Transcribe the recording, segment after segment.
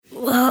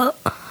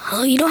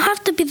Well, you don't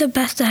have to be the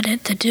best at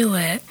it to do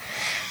it,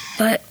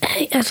 but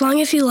as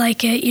long as you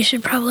like it, you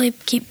should probably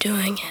keep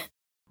doing it.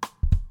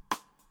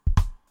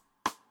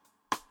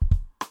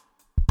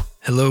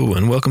 Hello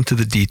and welcome to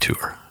the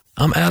Detour.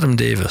 I'm Adam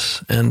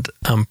Davis, and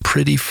I'm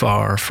pretty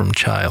far from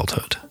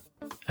childhood.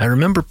 I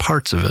remember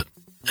parts of it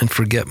and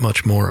forget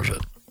much more of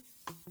it.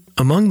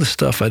 Among the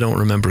stuff I don't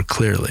remember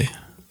clearly,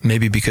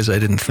 maybe because I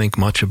didn't think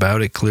much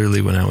about it clearly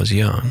when I was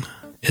young,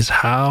 is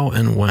how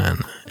and when,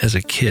 as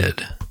a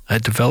kid, I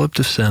developed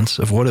a sense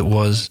of what it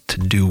was to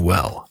do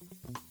well,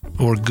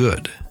 or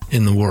good,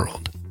 in the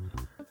world.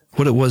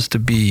 What it was to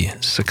be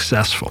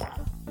successful,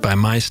 by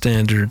my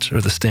standards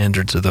or the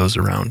standards of those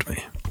around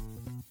me.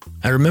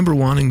 I remember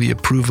wanting the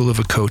approval of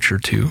a coach or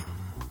two,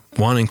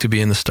 wanting to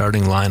be in the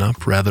starting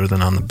lineup rather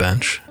than on the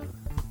bench,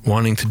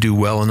 wanting to do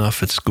well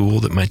enough at school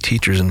that my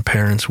teachers and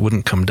parents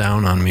wouldn't come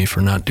down on me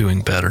for not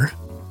doing better.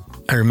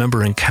 I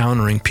remember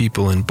encountering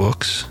people in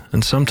books,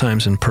 and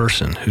sometimes in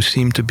person, who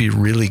seemed to be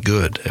really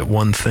good at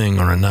one thing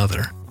or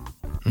another.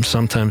 And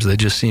sometimes they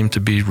just seemed to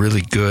be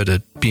really good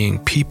at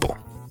being people.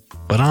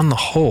 But on the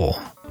whole,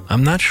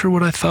 I'm not sure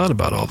what I thought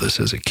about all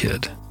this as a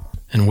kid,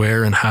 and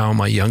where and how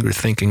my younger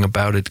thinking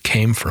about it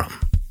came from.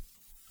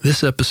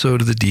 This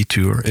episode of The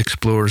Detour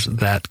explores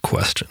that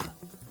question.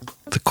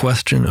 The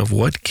question of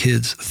what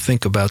kids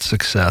think about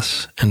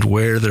success and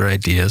where their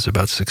ideas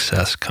about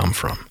success come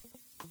from.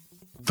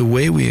 The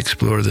way we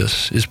explore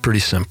this is pretty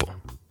simple.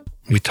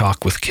 We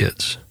talk with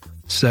kids,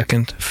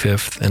 2nd,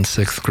 5th, and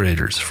 6th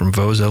graders from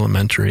Vose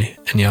Elementary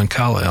and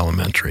Yoncalla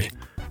Elementary,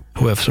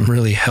 who have some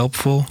really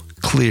helpful,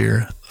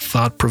 clear,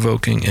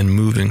 thought-provoking, and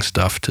moving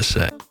stuff to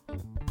say.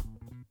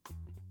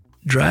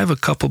 Drive a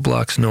couple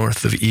blocks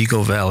north of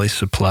Eagle Valley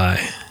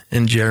Supply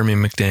and Jeremy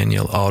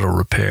McDaniel Auto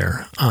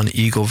Repair on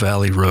Eagle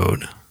Valley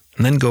Road,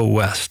 and then go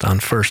west on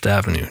 1st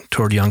Avenue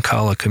toward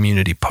Yoncalla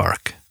Community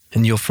Park,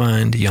 and you'll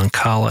find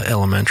Yoncalla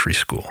Elementary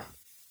School.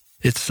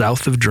 It's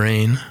south of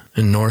Drain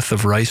and north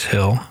of Rice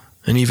Hill,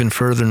 and even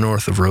further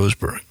north of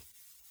Roseburg.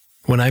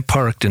 When I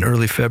parked in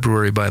early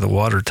February by the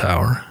water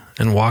tower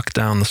and walked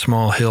down the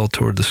small hill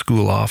toward the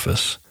school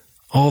office,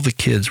 all the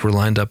kids were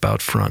lined up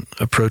out front,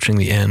 approaching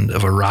the end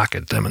of a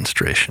rocket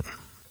demonstration.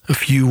 A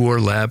few wore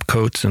lab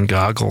coats and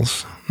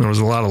goggles. There was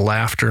a lot of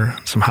laughter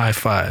and some high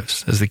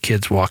fives as the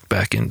kids walked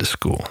back into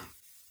school.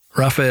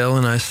 Raphael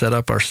and I set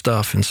up our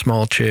stuff in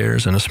small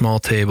chairs and a small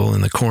table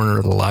in the corner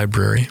of the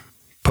library,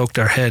 poked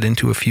our head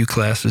into a few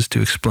classes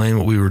to explain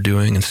what we were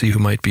doing and see who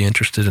might be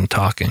interested in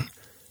talking.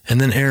 And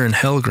then Aaron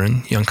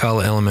Helgren,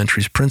 Yoncalla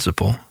Elementary's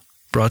principal,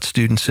 brought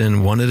students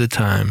in one at a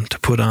time to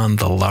put on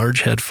the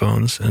large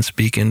headphones and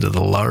speak into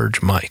the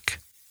large mic.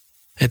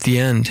 At the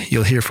end,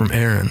 you'll hear from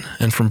Aaron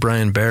and from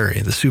Brian Barry,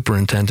 the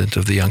superintendent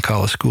of the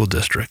Yoncalla School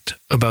District,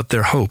 about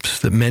their hopes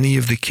that many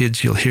of the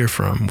kids you'll hear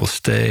from will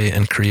stay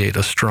and create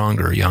a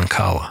stronger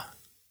Yoncalla.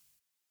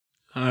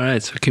 All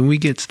right, so can we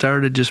get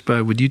started just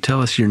by, would you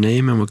tell us your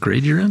name and what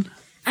grade you're in?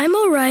 I'm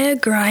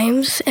Oriah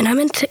Grimes, and I'm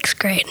in 6th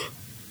grade.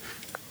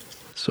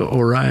 So,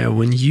 Oriah,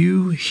 when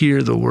you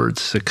hear the word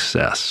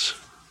success,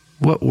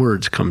 what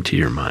words come to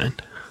your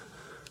mind?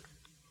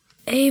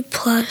 A+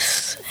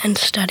 and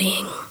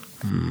studying.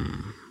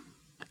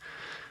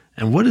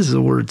 And what does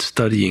the word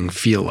studying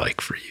feel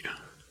like for you?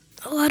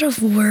 A lot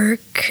of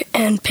work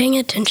and paying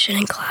attention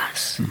in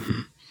class.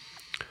 Mm-hmm.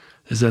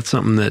 Is that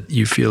something that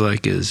you feel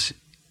like is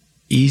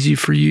easy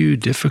for you,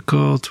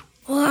 difficult?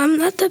 Well, I'm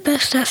not the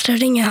best at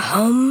studying at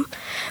home,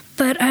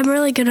 but I'm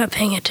really good at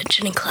paying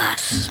attention in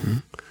class. Mm-hmm.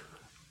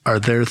 Are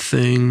there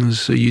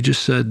things, so you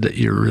just said that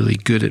you're really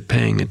good at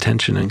paying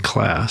attention in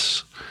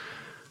class.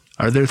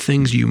 Are there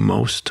things you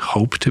most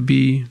hope to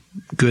be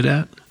good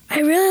at? I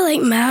really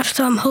like math,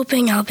 so I'm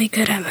hoping I'll be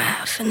good at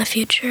math in the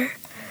future.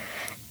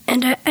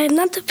 And I'm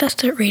not the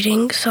best at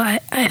reading, so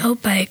I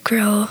hope I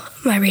grow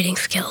my reading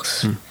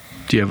skills.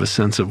 Do you have a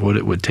sense of what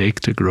it would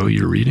take to grow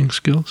your reading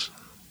skills?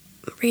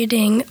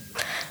 Reading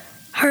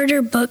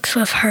harder books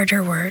with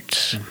harder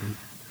words. Mm-hmm.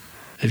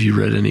 Have you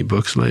read any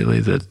books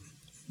lately that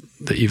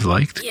you've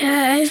liked?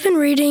 Yeah, I've been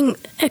reading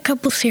a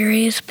couple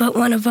series, but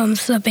one of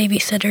them's The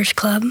Babysitter's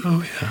Club.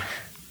 Oh, yeah.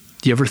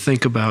 Do you ever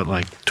think about,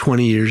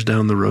 20 years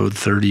down the road,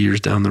 30 years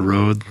down the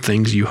road,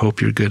 things you hope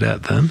you're good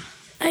at then?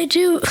 I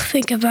do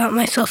think about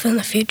myself in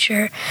the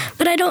future,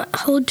 but I don't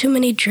hold too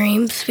many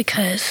dreams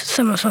because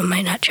some of them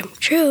might not come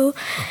true.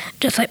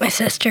 Just like my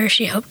sister,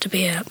 she hoped to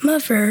be a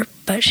mother,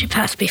 but she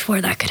passed before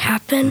that could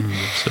happen.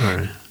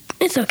 Sorry.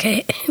 It's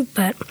okay,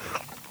 but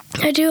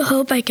I do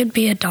hope I could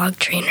be a dog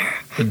trainer.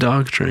 A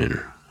dog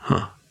trainer?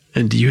 Huh.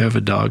 And do you have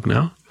a dog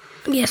now?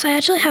 Yes, I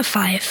actually have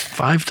 5.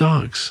 5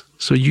 dogs.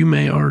 So you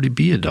may already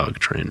be a dog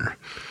trainer.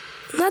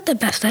 I'm not the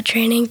best at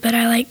training, but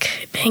I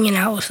like hanging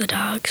out with the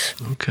dogs.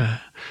 Okay.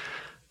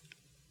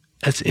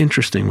 That's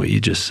interesting what you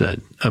just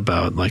said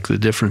about the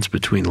difference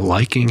between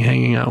liking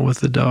hanging out with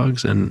the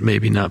dogs and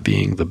maybe not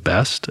being the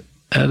best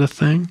at a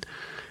thing.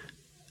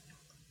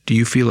 Do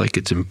you feel like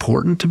it's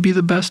important to be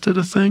the best at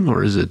a thing,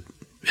 or is it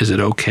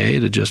okay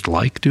to just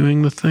like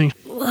doing the thing?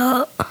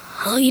 Well,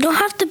 you don't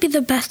have to be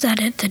the best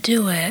at it to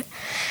do it,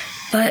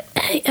 But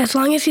hey, as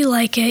long as you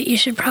like it, you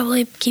should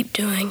probably keep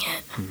doing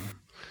it.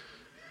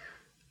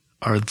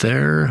 Are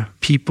there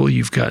people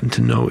you've gotten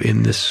to know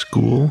in this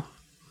school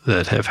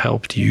that have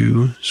helped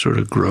you sort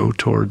of grow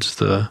towards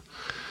the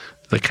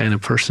kind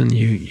of person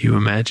you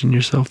imagine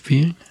yourself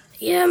being?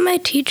 Yeah, my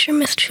teacher,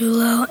 Miss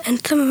Chulo,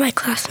 and some of my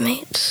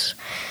classmates.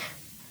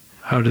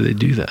 How do they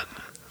do that?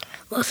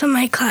 Well, some of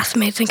my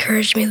classmates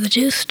encourage me to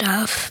do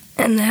stuff,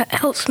 and that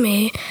helps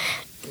me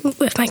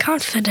with my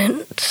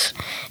confidence.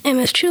 And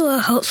Miss Chulo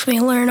helps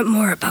me learn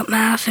more about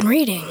math and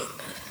reading.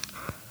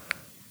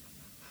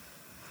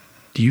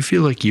 Do you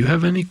feel like you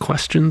have any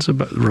questions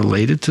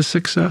related to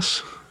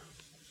success?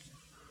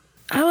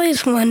 I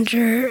always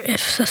wonder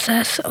if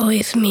success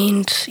always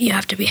means you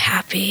have to be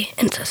happy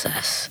in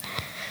success.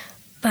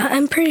 But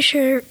I'm pretty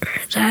sure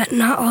that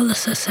not all the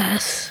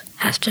success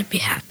has to be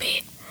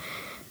happy.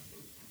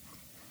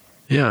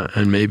 Yeah,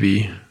 and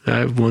maybe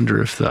I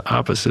wonder if the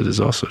opposite is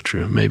also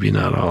true. Maybe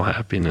not all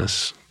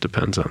happiness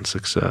depends on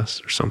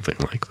success or something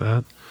like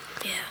that.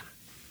 Yeah.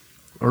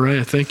 All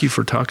right, thank you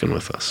for talking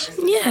with us.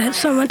 Yeah, it's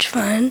so much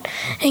fun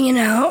hanging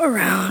out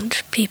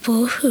around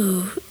people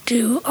who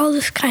do all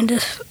this kind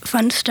of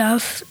fun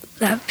stuff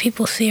that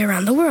people see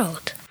around the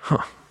world.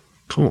 Huh,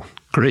 cool.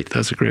 Great,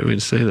 that's a great way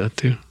to say that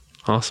too.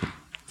 Awesome.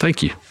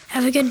 Thank you.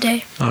 Have a good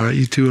day. All right,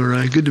 you too, all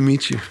right. Good to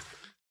meet you.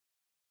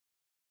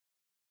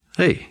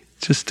 Hey,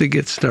 just to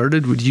get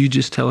started, would you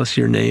just tell us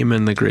your name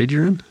and the grade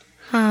you're in?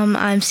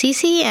 I'm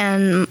Cece,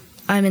 and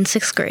I'm in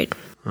 6th grade.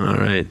 All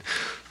right,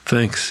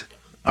 thanks.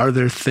 Are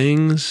there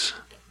things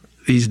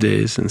these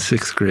days in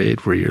 6th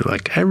grade where you're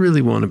like, I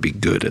really want to be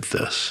good at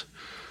this?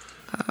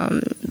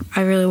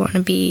 I really want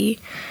to be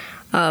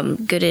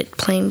good at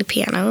playing the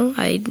piano.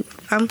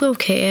 I'm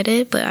okay at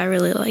it, but I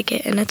really like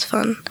it, and it's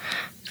fun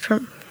for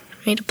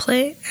me to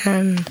play,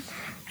 and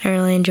I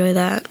really enjoy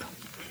that.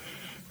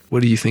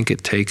 What do you think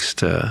it takes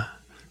to,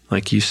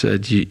 like you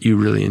said, you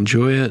really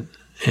enjoy it,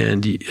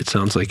 and it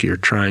sounds like you're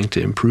trying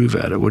to improve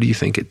at it. What do you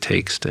think it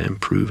takes to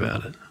improve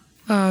at it?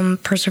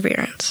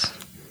 Perseverance.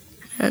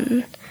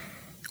 And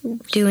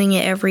doing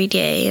it every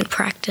day and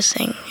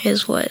practicing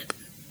is what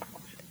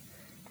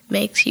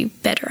makes you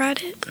better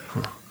at it.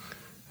 Huh.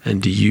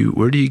 And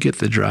where do you get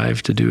the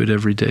drive to do it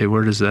every day?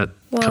 Where does that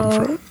come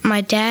from?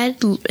 My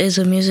dad is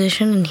a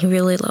musician, and he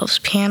really loves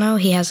piano.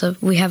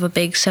 We have a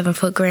big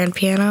 7-foot grand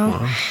piano.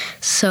 Wow.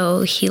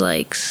 So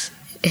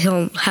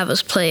he'll have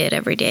us play it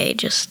every day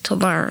just to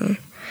learn.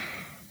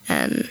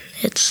 And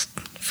it's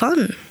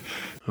fun.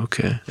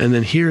 Okay. And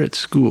then here at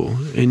school,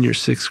 in your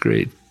 6th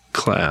grade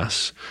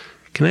class,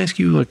 can I ask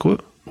you, like,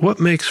 what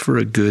makes for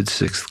a good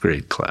 6th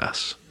grade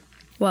class?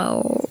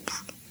 Well,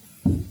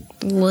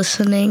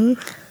 listening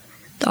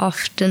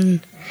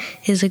often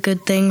is a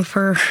good thing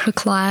for a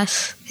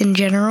class in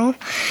general.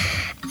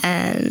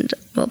 And,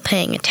 well,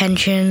 paying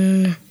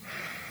attention,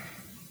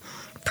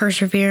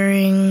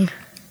 persevering,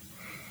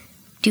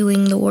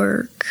 doing the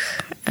work,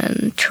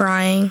 and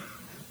trying.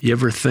 You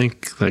ever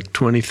think, like,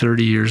 20,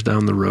 30 years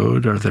down the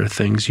road, are there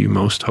things you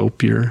most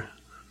hope you're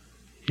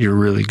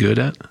really good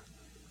at?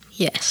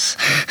 Yes.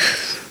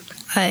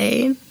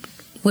 I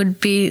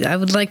would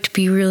like to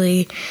be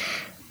really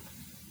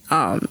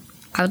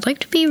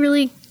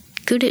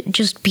good at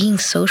just being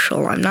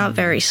social. I'm not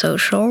very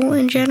social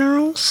in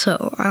general,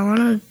 so I want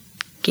to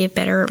get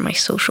better at my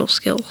social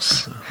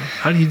skills.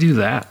 How do you do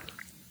that?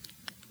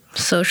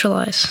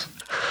 Socialize.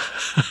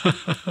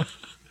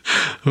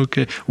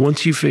 Okay.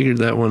 Once you figured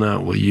that one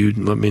out, will you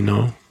let me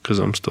know? Because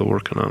I'm still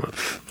working on it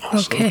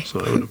also. Okay.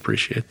 So I would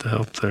appreciate the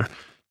help there.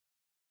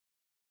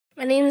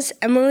 My name is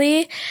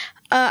Emily.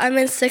 I'm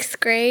in 6th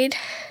grade.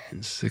 In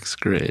 6th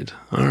grade.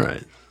 All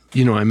right.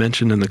 You know, I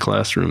mentioned in the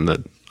classroom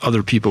that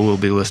other people will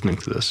be listening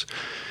to this.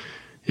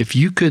 If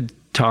you could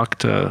talk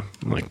to,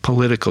 like,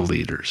 political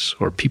leaders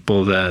or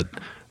people that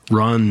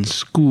run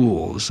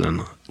schools,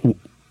 and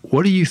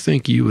what do you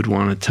think you would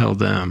want to tell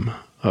them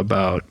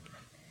about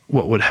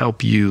what would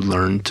help you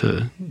learn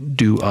to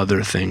do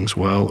other things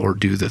well or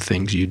do the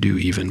things you do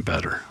even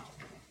better?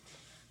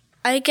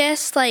 I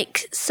guess,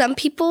 like, some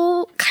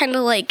people kind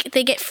of, like,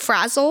 they get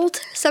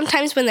frazzled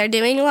sometimes when they're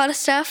doing a lot of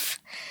stuff.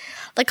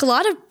 Like, a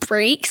lot of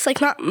breaks,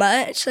 like, not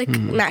much, like,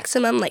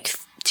 maximum, like,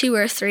 2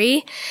 or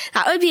 3.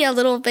 That would be a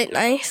little bit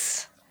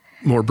nice.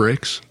 More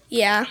breaks?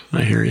 Yeah.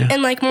 I hear you.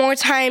 And, like, more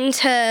time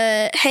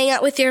to hang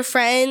out with your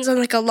friends on,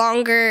 like, a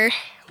longer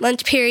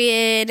lunch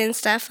period and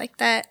stuff like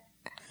that.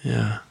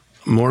 Yeah.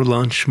 More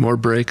lunch, more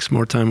breaks,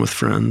 more time with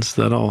friends.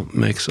 That all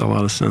makes a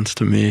lot of sense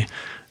to me.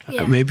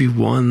 Yeah. Maybe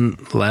one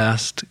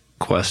last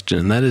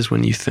question. That is,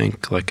 when you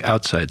think, like,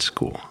 outside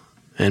school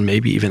and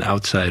maybe even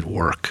outside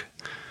work,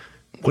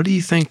 what do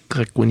you think,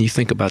 like, when you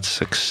think about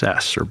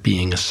success or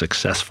being a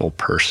successful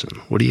person,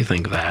 what do you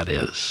think that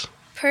is?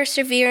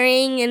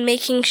 Persevering and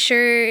making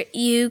sure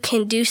you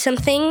can do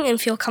something and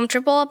feel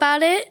comfortable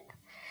about it,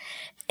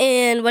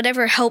 and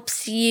whatever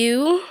helps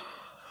you.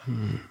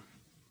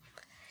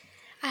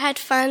 I had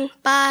fun.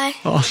 Bye.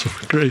 Awesome.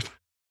 Great.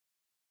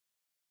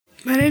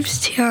 My name's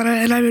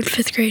Tiana, and I'm in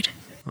 5th grade.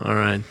 All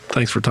right.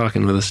 Thanks for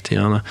talking with us,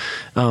 Tiana.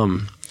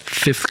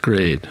 5th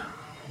grade.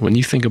 When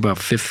you think about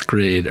fifth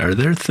grade, are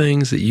there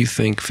things that you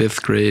think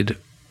fifth grade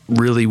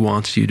really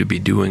wants you to be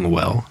doing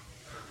well?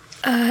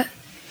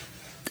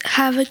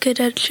 Have a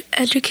good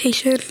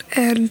education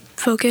and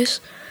focus.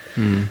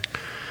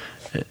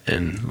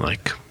 And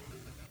like...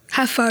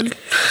 Have fun.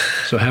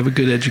 So have a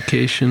good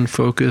education,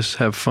 focus,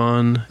 have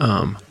fun.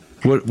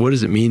 What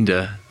does it mean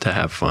to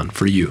have fun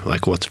for you?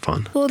 Like, what's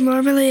fun? Well,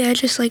 normally I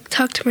just like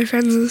talk to my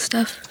friends and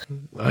stuff.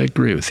 I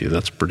agree with you.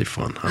 That's pretty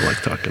fun. I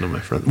like talking to my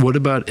friends. What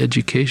about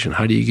education?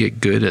 How do you get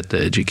good at the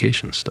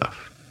education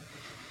stuff?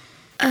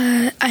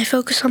 I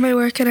focus on my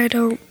work and I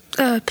don't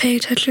pay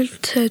attention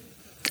to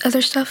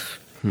other stuff.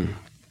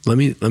 Let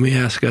me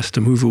ask us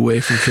to move away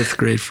from fifth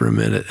grade for a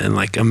minute and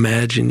like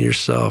imagine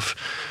yourself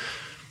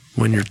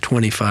when you're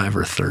 25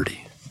 or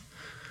 30.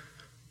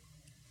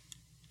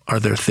 Are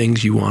there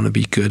things you want to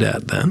be good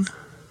at then?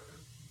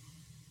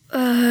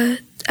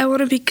 I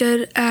want to be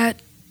good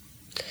at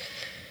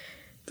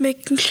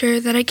making sure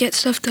that I get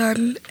stuff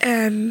done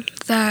and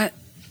that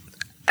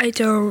I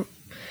don't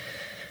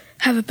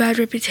have a bad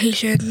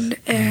reputation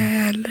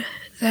and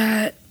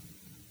that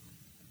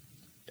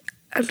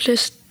I'm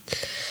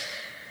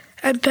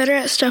better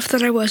at stuff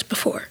than I was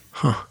before.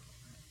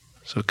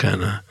 So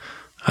kind of,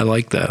 I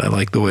like that. I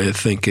like the way of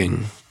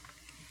thinking,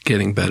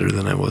 getting better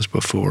than I was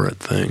before at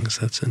things.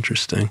 That's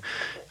interesting.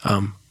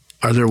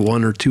 Are there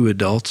one or two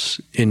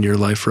adults in your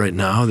life right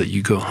now that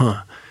you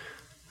go,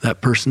 that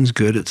person's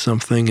good at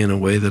something in a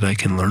way that I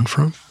can learn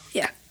from?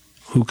 Yeah.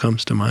 Who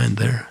comes to mind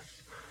there?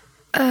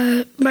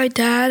 My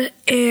dad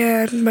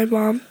and my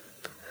mom.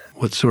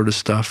 What sort of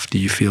stuff do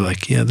you feel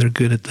like, yeah, they're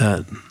good at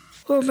that?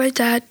 Well, my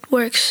dad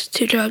works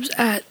 2 jobs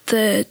at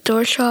the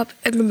door shop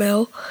and the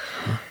mill,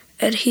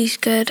 and he's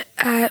good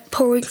at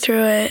pulling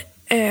through it,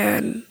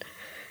 and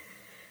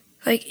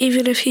like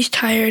even if he's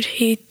tired,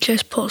 he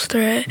just pulls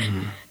through it.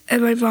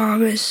 And my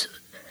mom is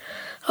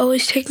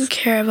always taking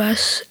care of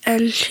us,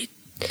 and she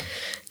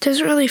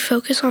doesn't really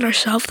focus on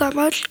herself that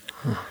much.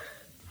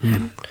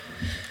 And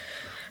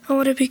I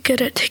want to be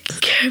good at taking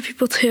care of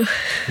people too.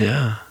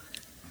 Yeah.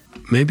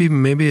 Maybe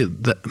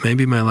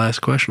my last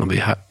question will be,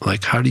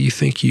 how do you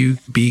think you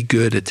be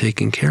good at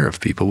taking care of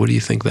people? What do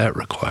you think that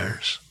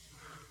requires?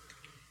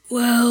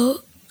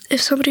 Well,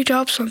 if somebody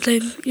drops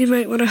something, you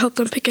might want to help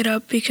them pick it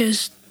up,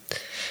 because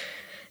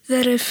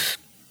then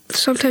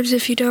sometimes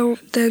if you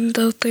don't, then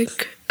they'll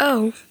think,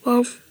 oh,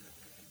 well,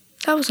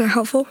 that wasn't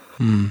helpful.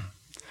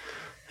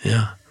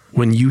 Yeah.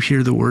 When you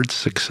hear the word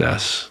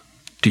success,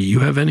 do you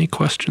have any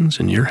questions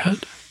in your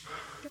head?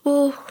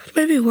 Well,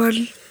 maybe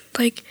one,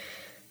 like,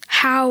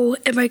 how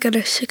am I going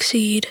to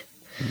succeed?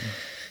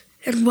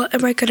 And what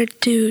am I going to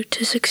do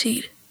to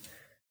succeed?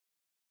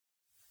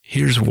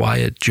 Here's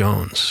Wyatt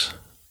Jones.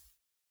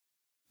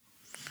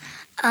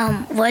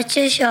 What's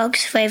a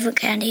shark's favorite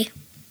candy?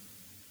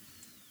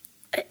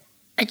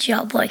 A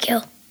Jawboy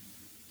kill.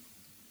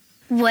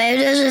 Where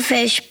does a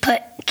fish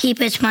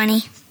keep its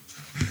money?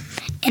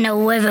 In a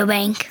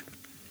riverbank.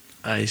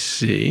 I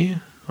see.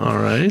 All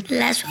right.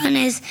 Last one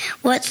is,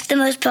 what's the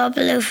most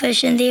popular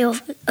fish in the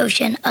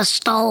ocean? A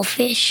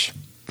starfish.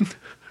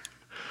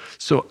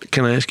 So,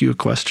 can I ask you a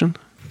question?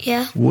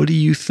 Yeah. What do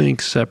you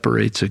think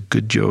separates a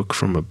good joke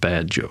from a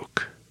bad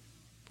joke?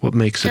 What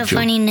makes a joke? The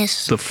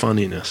funniness. The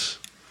funniness.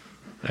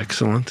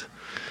 Excellent.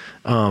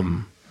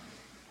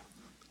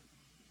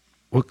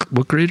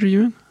 What grade are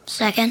you in?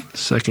 Second.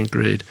 Second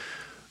grade.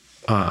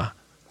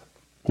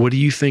 What do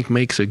you think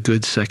makes a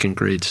good second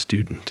grade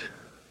student?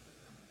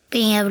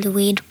 Being able to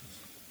read.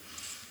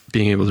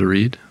 Being able to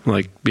read?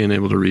 Like being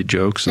able to read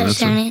jokes? And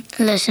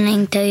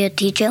listening to your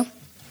teacher.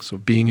 So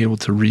being able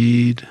to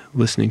read,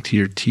 listening to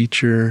your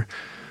teacher.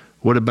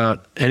 What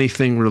about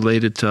anything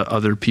related to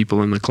other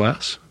people in the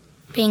class?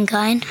 Being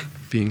kind.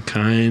 Being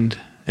kind.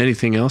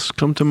 Anything else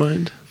come to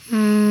mind?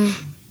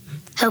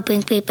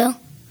 Helping people.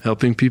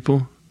 Helping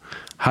people?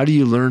 How do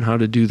you learn how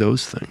to do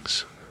those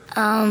things?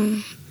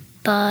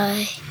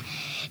 By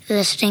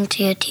listening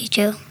to your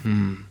teacher.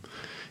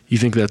 You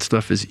think that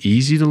stuff is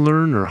easy to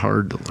learn or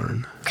hard to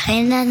learn?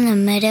 Kind of in the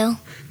middle.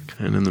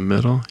 Kind of in the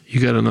middle? You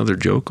got another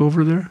joke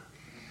over there?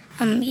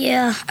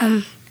 Yeah.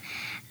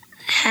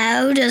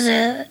 How does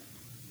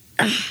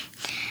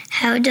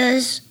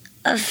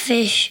a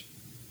fish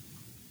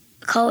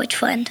call its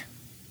friend?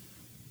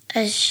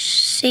 A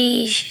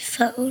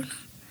shell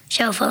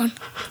phone.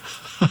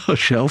 A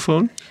shell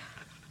phone?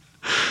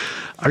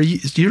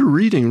 You're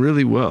reading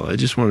really well. I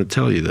just want to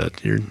tell you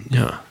that.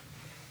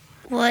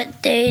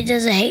 What day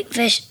does a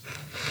fish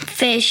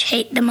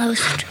hate the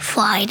most?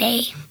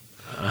 Friday.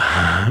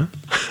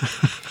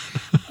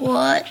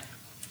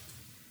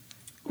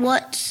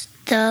 What's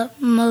the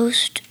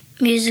most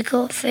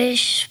musical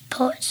fish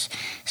sports?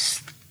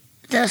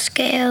 The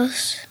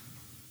scales.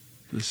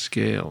 The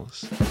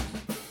scales.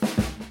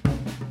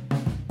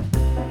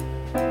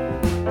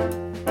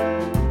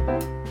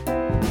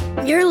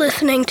 You're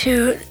listening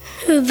to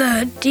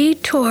The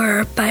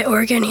Detour by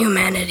Oregon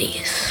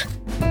Humanities.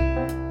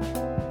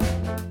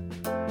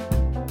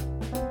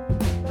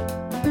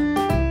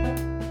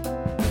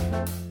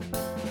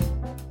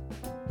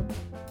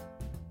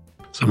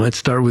 So I might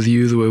start with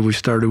you the way we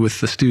started with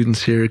the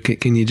students here.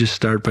 Can you just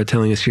start by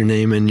telling us your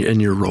name and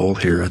your role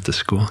here at the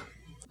school?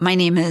 My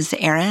name is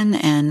Erin,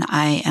 and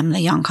I am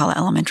the Yoncalla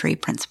Elementary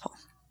principal.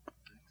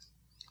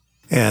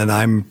 And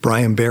I'm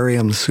Brian Berry.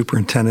 I'm the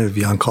superintendent of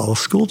Yoncalla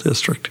School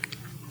District.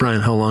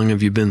 Brian, how long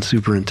have you been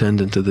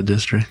superintendent of the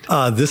district?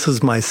 This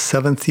is my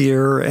 7th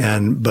year,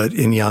 but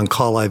in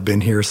Yoncalla, I've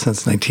been here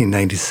since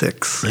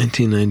 1996.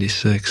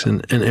 1996.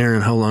 And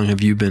Erin, how long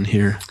have you been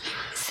here?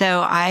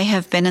 So I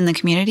have been in the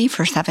community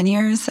for 7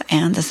 years,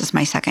 and this is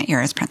my 2nd year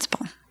as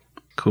principal.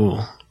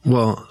 Cool.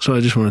 Well, so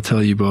I just want to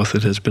tell you both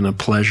it has been a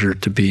pleasure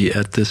to be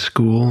at this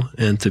school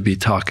and to be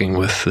talking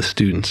with the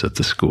students at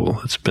the school.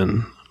 It's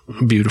been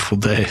a beautiful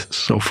day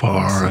so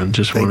far, and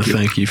just want to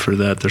thank you for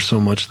that. There's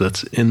so much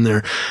that's in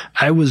there.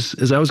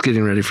 As I was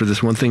getting ready for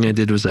this, one thing I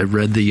did was I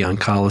read the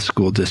Yoncalla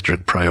School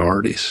District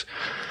priorities,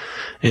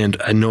 and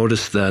I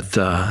noticed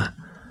that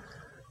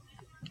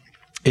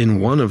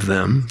in one of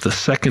them, the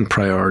second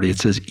priority, it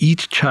says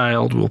each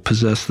child will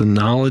possess the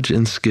knowledge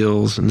and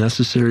skills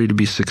necessary to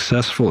be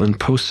successful in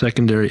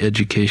post-secondary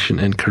education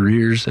and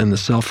careers and the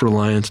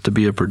self-reliance to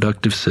be a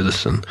productive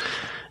citizen.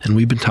 And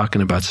we've been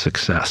talking about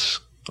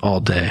success all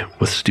day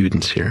with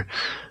students here.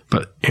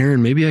 But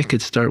Erin, maybe I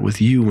could start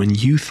with you. When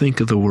you think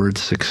of the word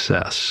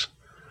success,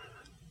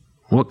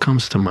 what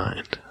comes to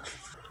mind?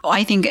 Well,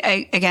 I think,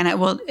 again, it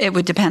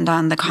would depend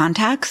on the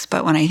context,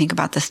 but when I think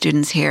about the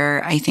students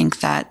here, I think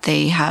that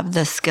they have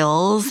the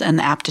skills and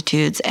the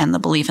aptitudes and the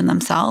belief in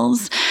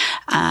themselves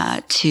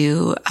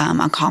to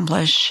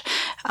accomplish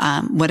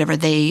whatever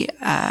they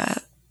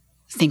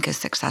think is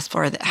successful,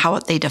 or how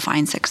they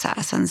define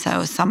success. And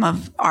so some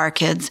of our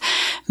kids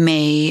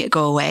may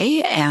go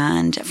away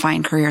and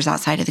find careers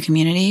outside of the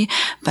community,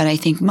 but I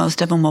think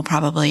most of them will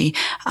probably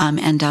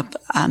end up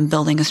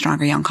building a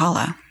stronger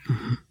Yoncalla.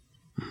 Mm-hmm.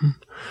 Mm-hmm.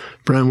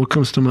 Brian, what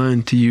comes to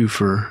mind to you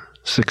for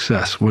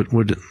success? What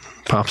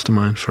pops to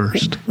mind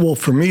first? Well,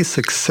 for me,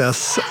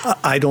 success,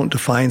 I don't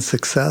define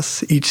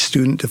success. Each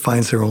student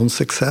defines their own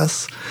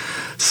success.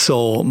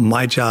 So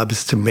my job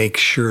is to make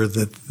sure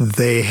that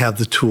they have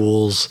the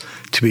tools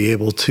to be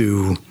able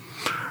to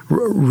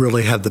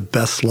really have the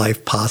best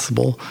life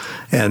possible.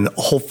 And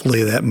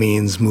hopefully that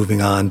means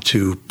moving on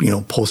to,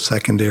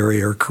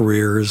 post-secondary or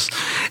careers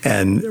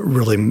and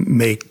really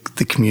make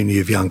the community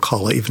of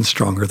Yoncalla even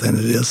stronger than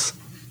it is.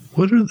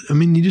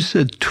 You just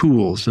said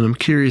tools, and I'm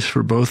curious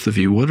for both of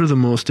you, what are the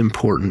most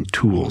important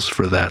tools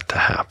for that to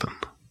happen?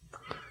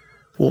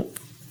 Well,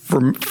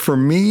 for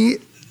me,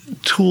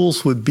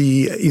 tools would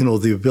be,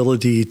 the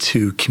ability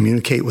to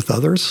communicate with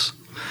others,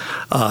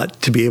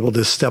 to be able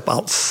to step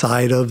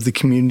outside of the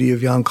community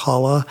of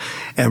Yoncalla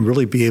and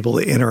really be able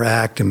to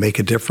interact and make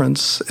a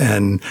difference.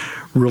 And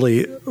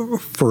really,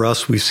 for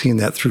us, we've seen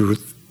that through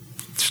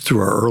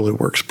our Early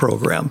Works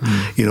program,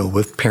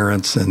 with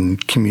parents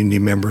and community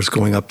members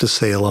going up to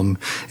Salem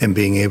and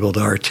being able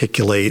to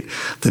articulate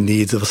the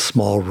needs of a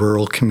small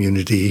rural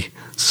community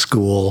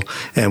school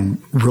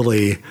and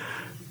really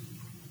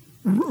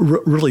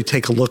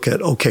take a look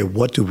at, okay,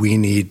 what do we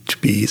need to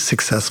be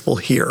successful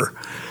here?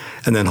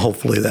 And then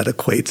hopefully that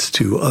equates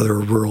to other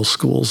rural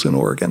schools in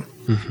Oregon.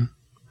 Mm-hmm.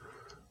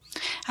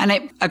 And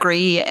I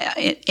agree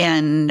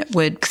and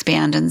would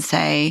expand and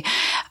say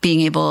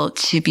being able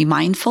to be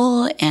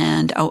mindful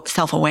and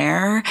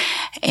self-aware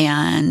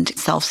and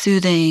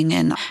self-soothing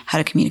and how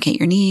to communicate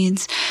your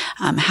needs,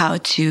 how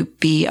to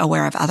be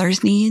aware of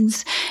others'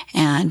 needs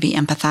and be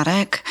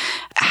empathetic,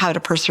 how to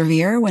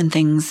persevere when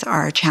things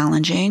are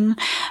challenging,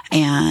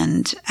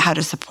 and how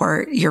to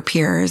support your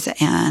peers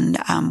and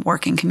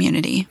work in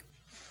community.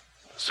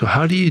 So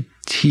how do you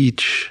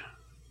teach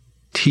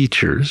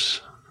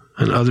teachers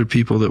and other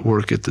people that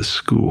work at the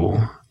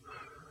school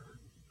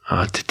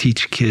to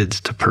teach kids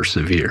to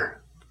persevere?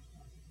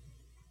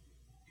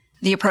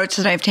 The approach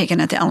that I've taken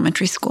at the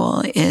elementary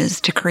school is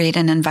to create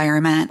an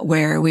environment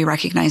where we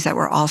recognize that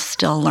we're all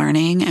still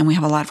learning and we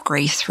have a lot of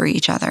grace for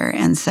each other.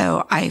 And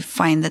so I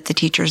find that the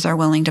teachers are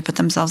willing to put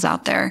themselves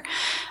out there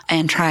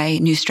and try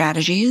new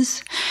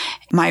strategies.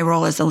 My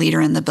role as a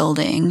leader in the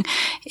building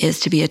is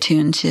to be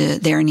attuned to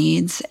their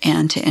needs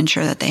and to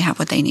ensure that they have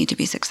what they need to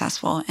be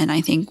successful. And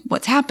I think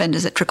what's happened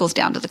is it trickles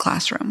down to the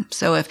classroom.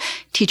 So if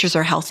teachers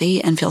are healthy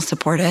and feel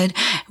supported,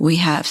 we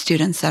have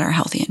students that are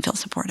healthy and feel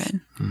supported.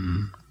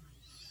 Mm-hmm.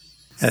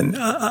 And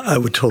I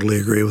would totally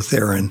agree with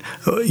Erin.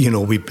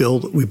 We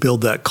build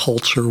that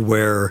culture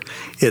where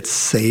it's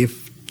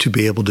safe to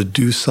be able to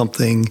do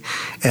something,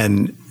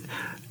 and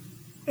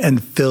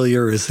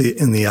failure is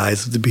in the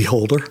eyes of the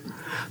beholder.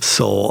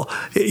 So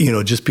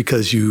just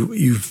because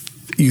you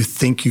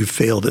think you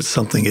failed at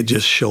something, it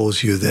just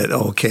shows you that,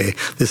 okay,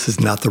 this is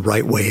not the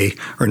right way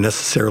or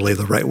necessarily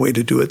the right way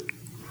to do it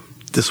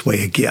this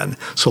way again.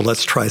 So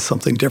let's try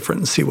something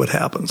different and see what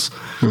happens.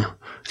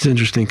 It's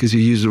interesting because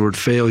you use the word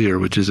failure,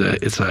 which is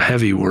it's a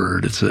heavy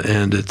word.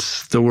 And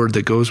it's the word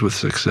that goes with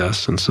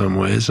success in some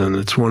ways. And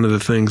it's one of the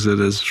things that,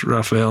 as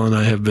Raphael and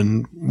I have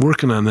been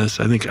working on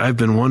this, I think I've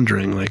been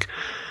wondering,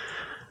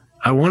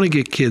 I want to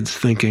get kids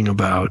thinking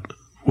about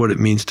what it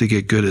means to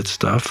get good at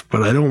stuff,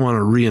 but I don't want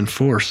to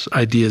reinforce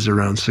ideas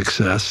around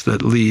success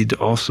that lead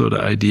also to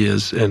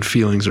ideas and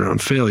feelings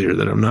around failure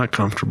that I'm not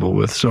comfortable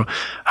with. So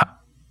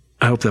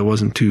I hope that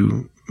wasn't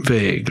too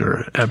vague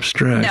or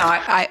abstract. No,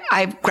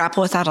 I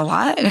grapple with that a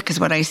lot, because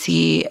what I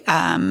see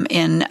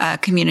in a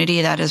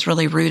community that is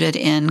really rooted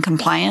in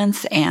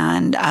compliance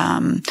and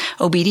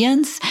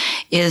obedience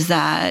is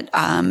that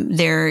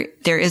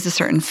there is a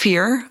certain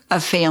fear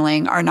of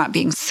failing or not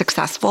being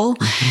successful.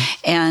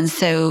 Mm-hmm. And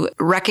so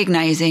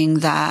recognizing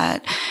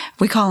that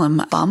we call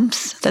them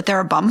bumps, that there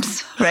are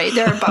bumps, right?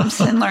 There are bumps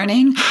in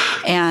learning,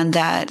 and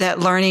that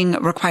learning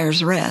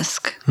requires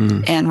risk,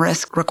 and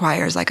risk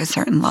requires like a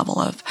certain level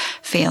of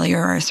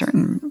failure or a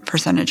certain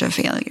percentage of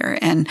failure.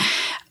 And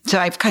so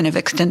I've kind of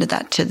extended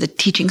that to the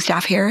teaching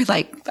staff here.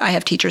 Like, I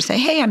have teachers say,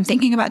 hey, I'm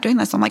thinking about doing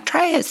this. I'm like,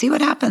 try it, see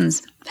what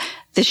happens.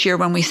 This year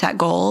when we set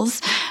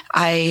goals,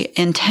 I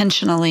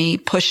intentionally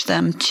pushed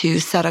them to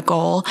set a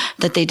goal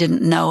that they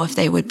didn't know if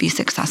they would be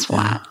successful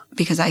at.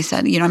 Because I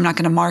said, I'm not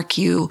going to mark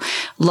you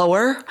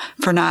lower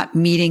for not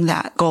meeting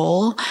that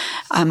goal.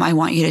 I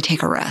want you to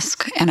take a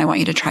risk, and I want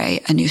you to try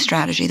a new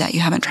strategy that you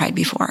haven't tried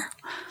before.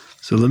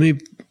 So let me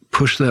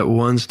push that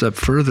one step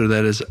further.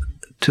 That is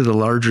to the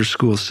larger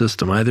school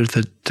system, either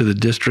to the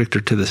district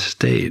or to the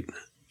state.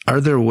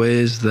 Are there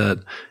ways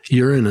that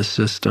you're in a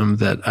system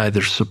that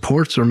either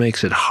supports or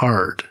makes it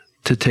hard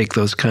to take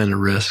those kind of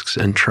risks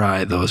and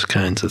try those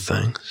kinds of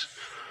things?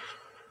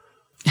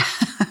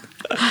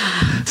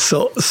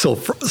 So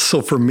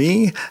for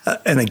me,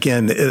 and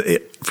again,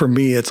 for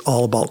me, it's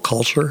all about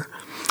culture.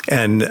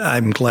 And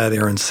I'm glad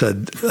Aaron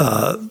said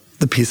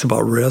the piece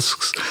about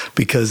risks,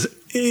 because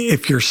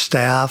if your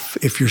staff,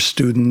 if your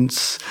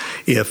students,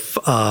 if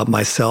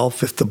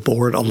myself, if the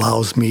board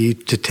allows me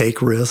to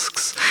take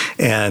risks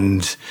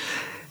and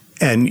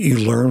you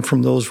learn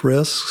from those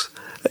risks,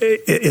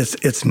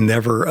 it's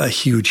never a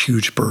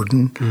huge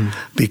burden,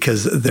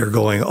 because they're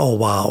going, oh,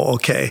 wow,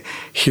 okay,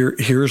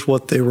 here's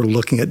what they were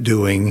looking at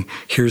doing.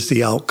 Here's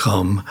the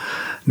outcome.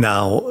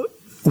 Now,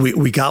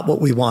 we got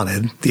what we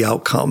wanted, the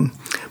outcome,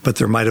 but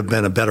there might have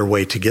been a better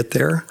way to get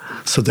there.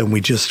 So then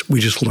we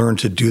just learn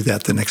to do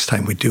that the next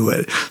time we do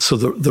it. So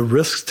the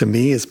risk to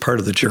me is part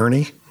of the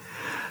journey.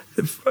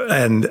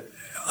 And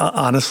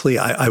honestly,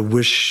 I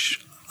wish,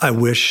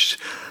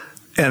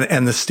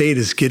 and the state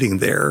is getting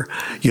there.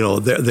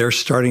 They're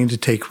starting to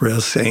take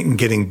risks and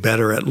getting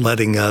better at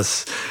letting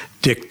us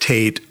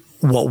dictate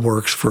what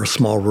works for a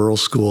small rural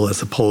school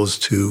as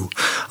opposed to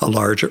a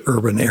large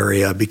urban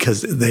area,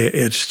 because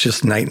it's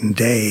just night and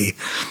day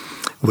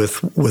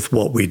with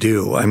what we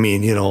do. I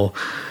mean,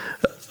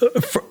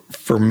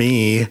 for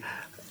me,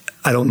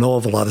 I don't know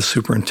of a lot of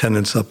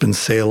superintendents up in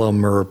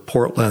Salem or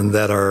Portland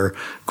that are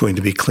going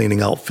to be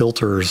cleaning out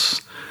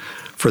filters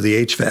for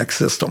the HVAC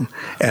system.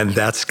 And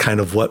that's kind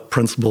of what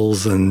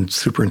principals and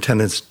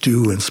superintendents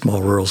do in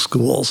small rural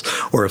schools.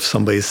 Or if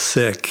somebody's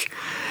sick,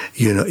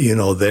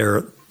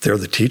 they're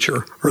the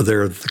teacher, or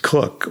they're the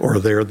cook, or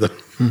they're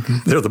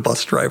the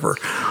bus driver.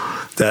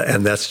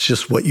 And that's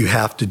just what you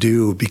have to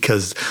do,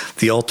 because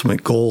the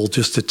ultimate goal,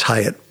 just to tie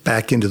it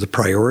back into the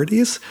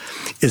priorities,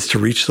 is to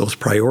reach those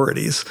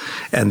priorities.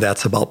 And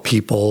that's about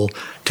people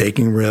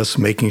taking risks,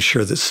 making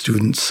sure that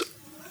students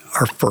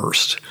are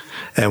first.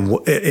 And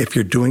if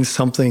you're doing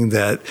something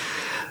that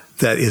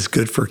is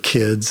good for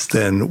kids,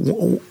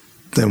 then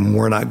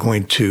we're not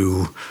going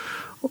to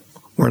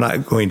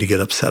get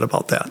upset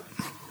about that.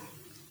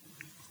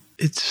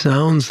 It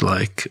sounds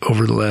like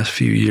over the last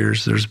few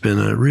years, there's been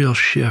a real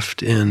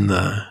shift in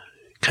the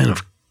kind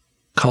of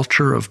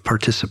culture of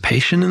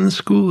participation in the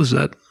school. Would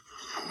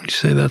you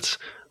say that's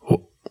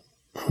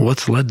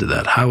what's led to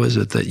that? How is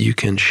it that you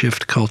can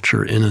shift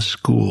culture in a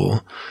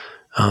school,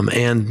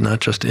 and not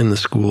just in the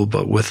school,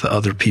 but with the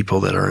other people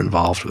that are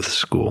involved with the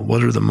school?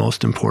 What are the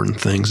most important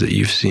things that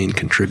you've seen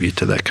contribute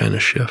to that kind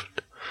of shift?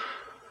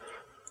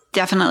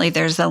 Definitely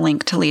there's a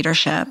link to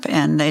leadership,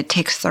 and it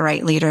takes the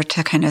right leader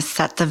to kind of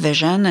set the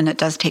vision, and it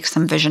does take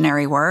some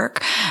visionary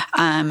work.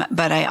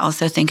 But I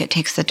also think it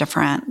takes a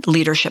different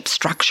leadership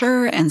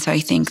structure. And so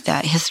I think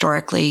that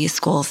historically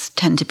schools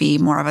tend to be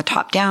more of a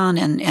top-down,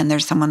 and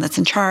there's someone that's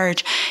in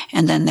charge,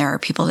 and then there are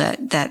people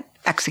that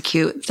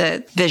execute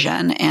the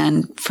vision.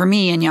 And for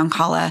me in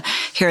Yoncalla,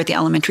 here at the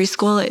elementary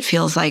school, it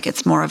feels like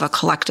it's more of a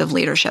collective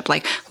leadership.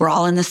 Like, we're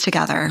all in this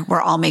together. We're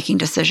all making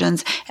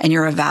decisions, and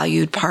you're a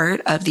valued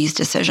part of these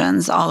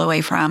decisions, all the way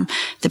from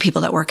the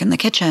people that work in the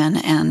kitchen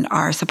and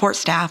our support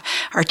staff,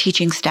 our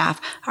teaching staff,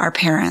 our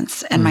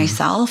parents, and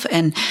myself.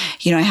 And,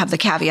 I have the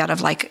caveat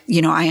of I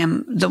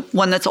am the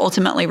one that's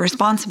ultimately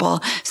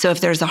responsible. So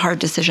if there's a hard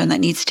decision that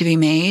needs to be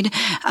made,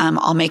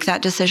 I'll make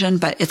that decision,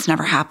 but it's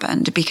never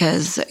happened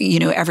because,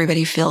 everybody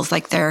feels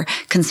like they're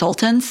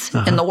consultants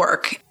in the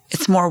work.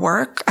 It's more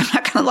work. I'm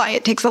not going to lie.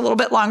 It takes a little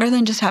bit longer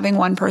than just having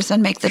one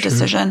person make the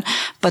decision,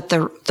 but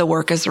the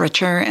work is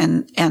richer,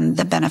 and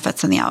the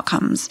benefits and the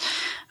outcomes,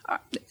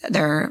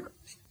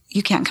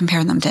 you can't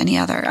compare them to any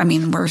other. I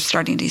mean, we're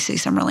starting to see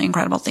some really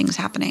incredible things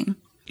happening.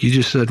 You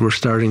just said we're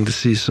starting to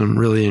see some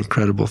really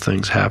incredible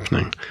things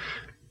happening.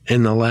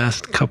 In the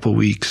last couple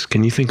weeks,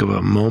 can you think of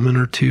a moment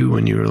or two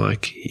when you were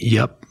like,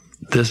 yep,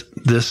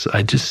 this,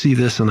 I just see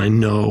this and I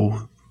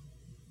know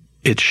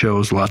it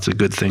shows lots of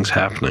good things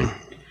happening?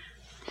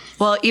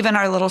 Well, even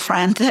our little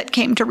friend that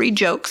came to read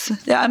jokes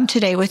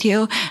today with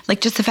you,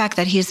 like just the fact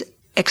that he's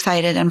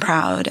excited and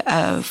proud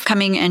of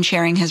coming and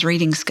sharing his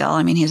reading skill.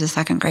 I mean, he's a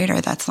second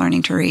grader that's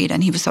learning to read,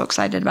 and he was so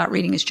excited about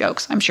reading his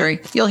jokes. I'm sure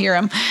you'll hear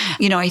him.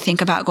 You know, I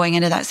think about going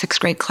into that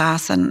 6th grade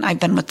class, and I've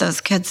been with those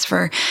kids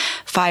for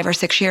 5 or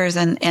 6 years,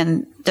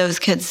 and those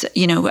kids,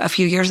 you know, a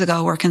few years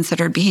ago were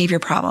considered behavior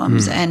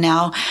problems, and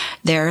now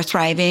they're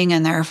thriving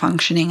and they're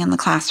functioning in the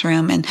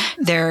classroom, and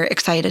they're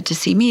excited to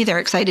see me. They're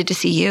excited to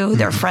see you.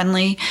 They're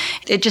friendly.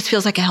 It just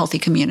feels like a healthy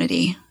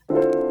community.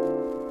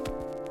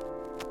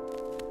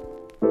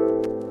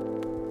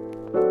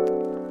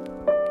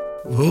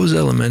 Vose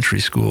Elementary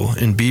School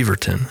in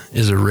Beaverton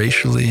is a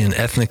racially and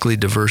ethnically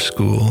diverse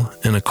school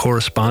in a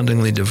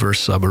correspondingly diverse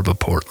suburb of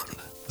Portland.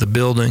 The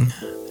building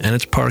and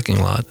its parking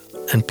lot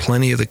and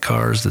plenty of the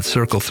cars that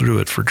circle through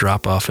it for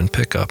drop-off and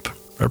pickup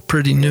are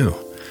pretty new,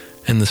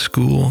 and the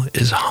school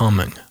is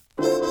humming.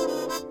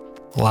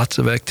 Lots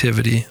of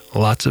activity,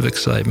 lots of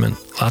excitement,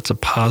 lots of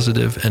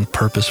positive and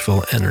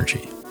purposeful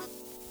energy.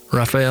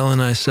 Raphael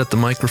and I set the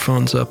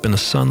microphones up in a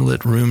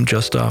sunlit room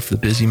just off the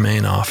busy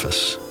main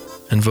office,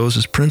 and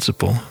Vose's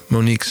principal,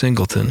 Monique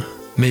Singleton,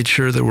 made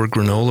sure there were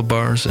granola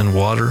bars and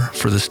water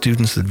for the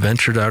students that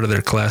ventured out of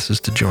their classes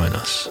to join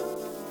us.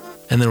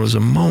 And there was a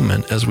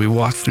moment as we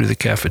walked through the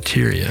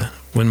cafeteria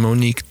when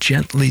Monique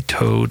gently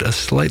towed a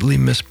slightly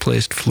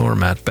misplaced floor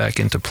mat back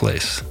into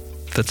place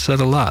that said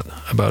a lot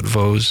about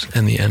Vose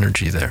and the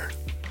energy there.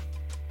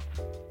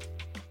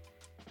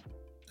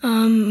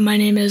 My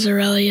name is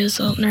Aurelia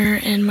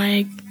Zoltner, and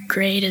my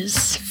grade is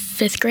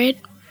 5th grade.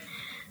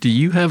 Do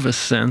you have a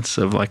sense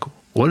of, like,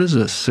 what does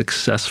a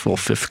successful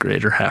 5th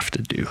grader have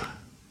to do?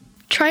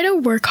 Try to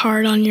work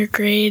hard on your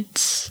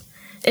grades.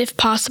 If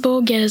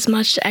possible, get as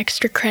much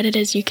extra credit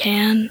as you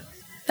can.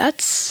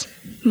 That's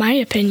my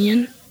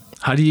opinion.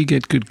 How do you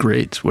get good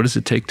grades? What does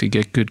it take to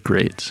get good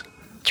grades?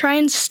 Try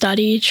and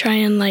study. Try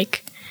and,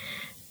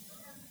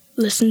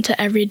 listen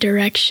to every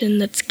direction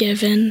that's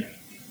given.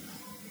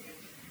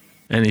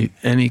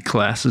 Any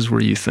classes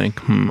where you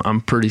think,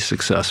 I'm pretty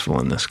successful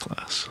in this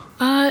class?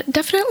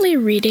 Definitely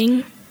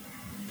reading.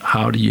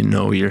 How do you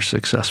know you're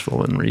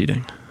successful in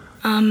reading?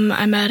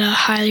 I'm at a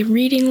high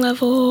reading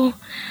level.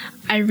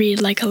 I read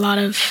a lot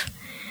of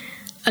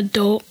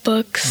adult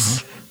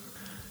books.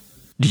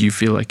 Do you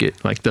feel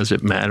like does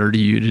it matter to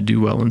you to do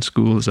well in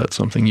school? Is that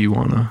something you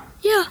want to?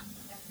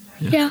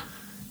 Yeah.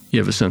 You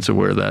have a sense of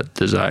where that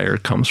desire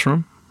comes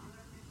from?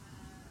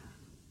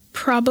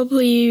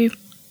 Probably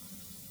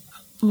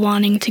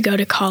wanting to go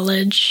to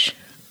college.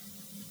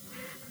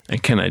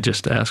 And can I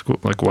just ask,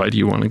 why do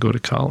you want to go to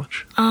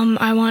college?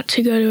 I want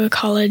to go to a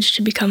college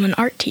to become an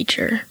art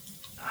teacher.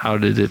 How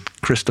did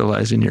it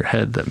crystallize in your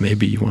head that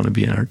maybe you want to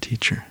be an art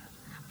teacher?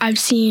 I've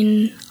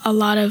seen a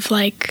lot of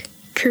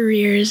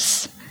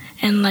careers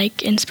and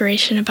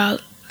inspiration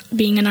about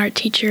being an art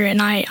teacher,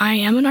 and I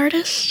am an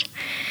artist,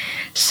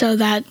 so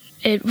that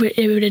it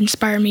would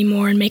inspire me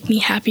more and make me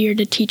happier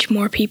to teach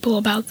more people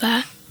about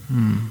that.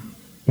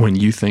 When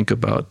you think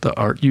about the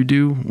art you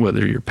do,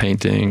 whether you're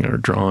painting or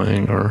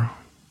drawing or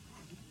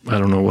I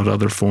don't know what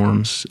other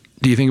forms,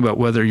 do you think about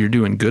whether you're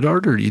doing good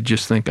art, or do you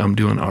just think I'm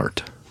doing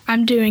art?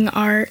 I'm doing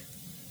art.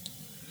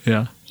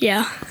 Yeah?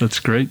 Yeah. That's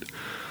great.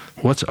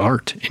 What's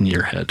art in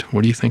your head?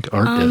 What do you think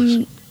art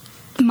is?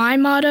 My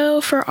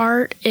motto for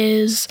art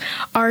is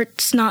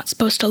art's not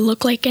supposed to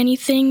look like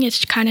anything.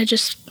 It's kind of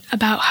just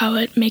about how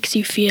it makes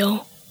you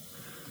feel.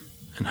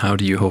 And how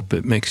do you hope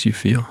it makes you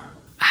feel?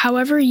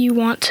 However you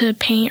want to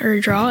paint or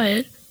draw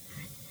it.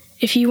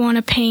 If you want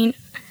to paint,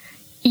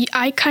 when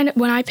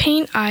I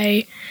paint,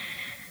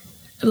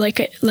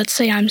 let's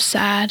say I'm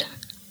sad,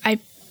 I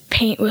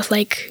paint with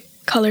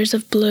colors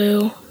of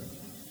blue,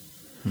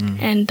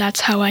 and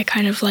that's how I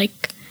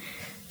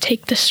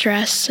take the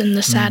stress and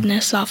the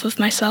sadness off of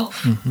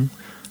myself.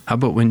 How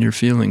about when you're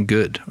feeling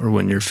good, or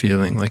when you're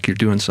feeling like you're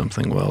doing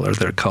something well? Are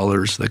there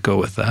colors that go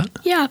with that?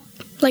 Yeah,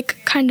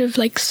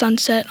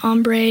 sunset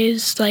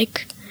ombres,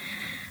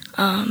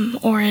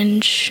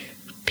 orange,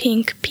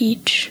 pink,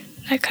 peach,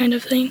 that kind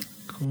of thing.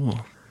 Cool.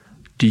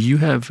 Do you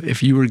have,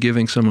 if you were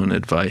giving someone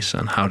advice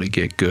on how to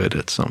get good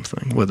at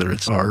something, whether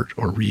it's art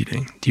or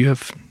reading, do you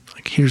have,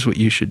 here's what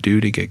you should do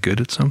to get good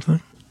at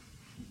something?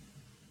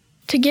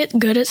 To get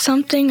good at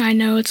something, I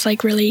know it's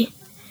really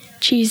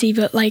cheesy,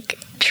 but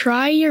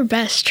try your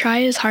best.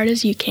 Try as hard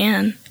as you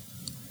can.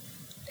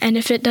 And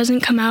if it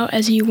doesn't come out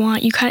as you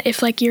want, you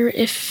if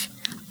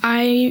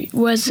I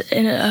was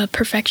a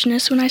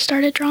perfectionist when I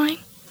started drawing,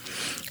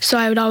 so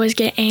I would always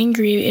get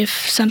angry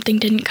if something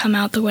didn't come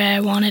out the way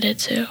I wanted it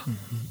to.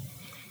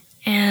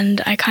 And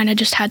I kind of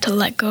just had to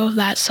let go of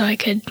that so I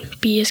could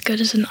be as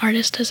good as an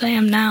artist as I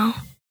am now.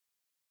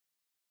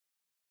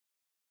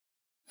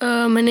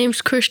 My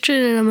name's Christian,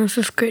 and I'm in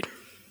 5th grade.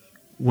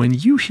 When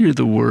you hear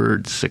the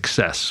word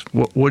success,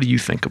 what do you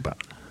think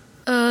about?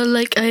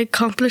 I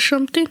accomplished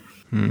something.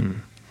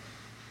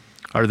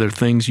 Are there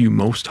things you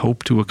most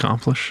hope to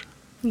accomplish?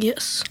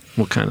 Yes.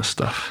 What kind of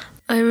stuff?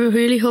 I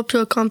really hope to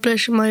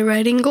accomplish my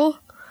writing goal,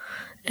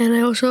 and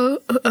I also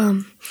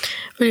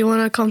really want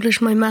to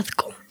accomplish my math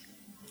goal.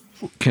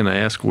 Can I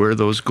ask where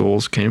those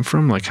goals came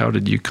from? Like, how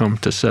did you come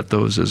to set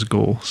those as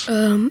goals?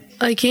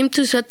 I came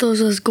to set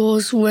those as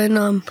goals when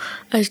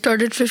I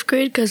started 5th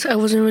grade because I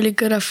wasn't really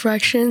good at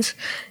fractions,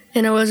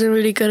 and I wasn't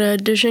really good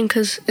at addition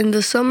because in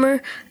the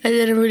summer, I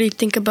didn't really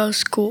think about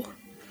school.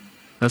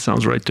 That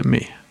sounds right to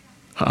me.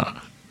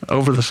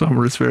 Over the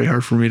summer, it's very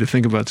hard for me to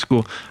think about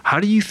school. How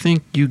do you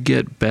think you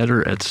get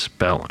better at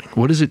spelling?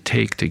 What does it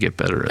take to get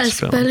better at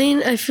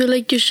spelling? I feel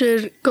like you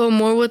should go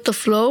more with the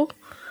flow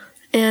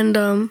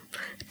and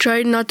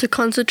try not to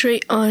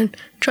concentrate on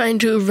trying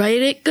to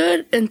write it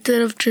good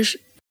instead of just...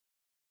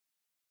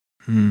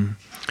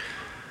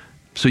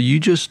 So you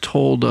just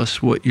told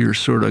us what your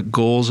sort of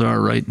goals are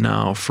right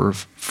now for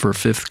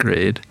 5th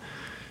grade.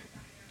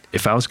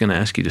 If I was going to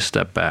ask you to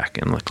step back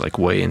and look like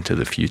way into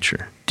the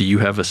future, do you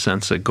have a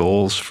sense of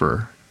goals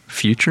for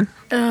future?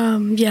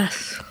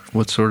 Yes.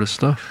 What sort of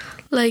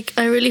stuff? Like,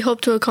 I really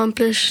hope to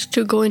accomplish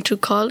to going to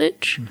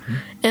college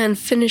and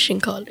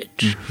finishing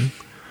college.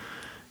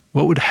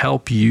 What would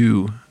help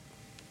you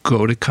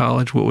go to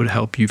college? What would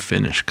help you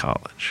finish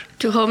college?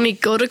 To help me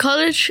go to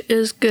college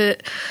is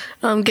get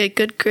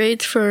good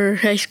grades for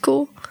high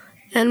school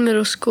and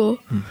middle school.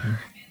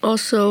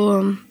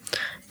 Also,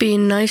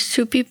 being nice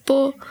to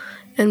people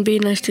and be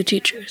nice to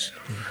teachers.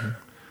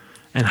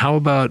 And how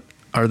about,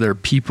 are there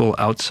people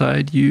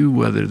outside you,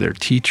 whether they're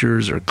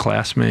teachers or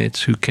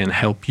classmates, who can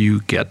help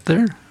you get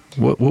there?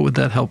 What would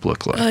that help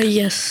look like?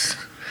 Yes.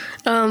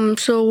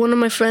 So one of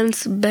my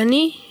friends,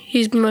 Benny,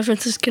 he's been my friend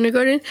since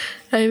kindergarten.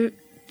 I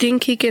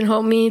think he can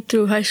help me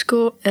through high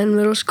school and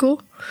middle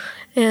school.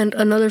 And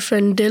another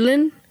friend,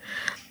 Dylan,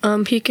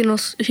 I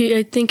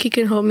think he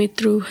can help me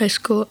through high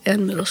school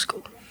and middle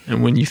school.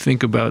 And when you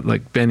think about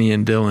like Benny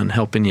and Dylan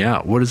helping you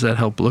out, what does that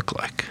help look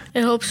like?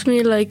 It helps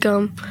me like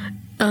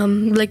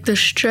the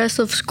stress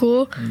of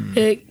school.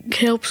 It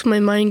helps my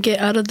mind get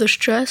out of the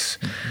stress,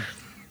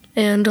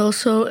 and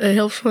also it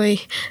helps my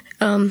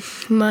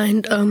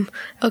mind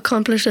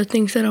accomplish the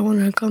things that I want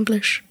to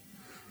accomplish.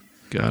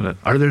 Got it.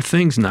 Are there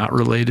things not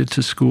related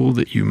to school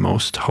that you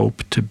most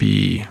hope to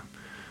be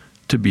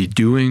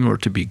doing or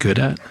to be good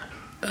at?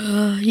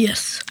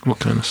 Yes. What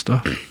kind of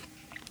stuff?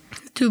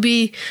 To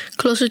be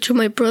closer to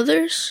my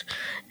brothers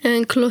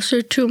and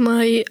closer to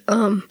my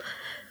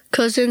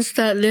cousins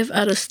that live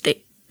out of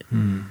state.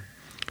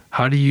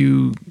 How do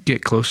you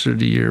get closer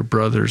to your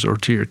brothers or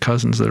to your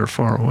cousins that are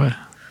far away?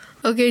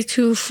 Okay,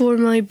 for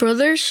my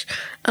brothers,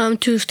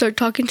 to start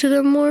talking to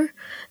them more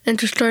and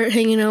to start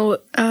hanging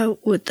out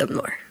with them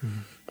more.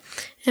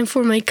 And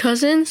for my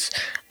cousins,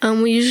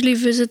 we usually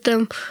visit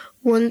them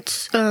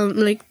once,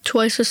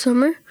 twice a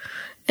summer.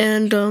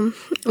 And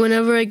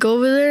whenever I go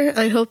over there,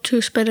 I hope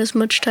to spend as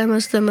much time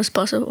as them as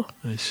possible.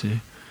 I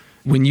see.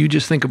 When you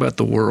just think about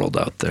the world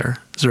out there,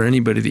 is there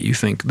anybody that you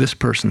think this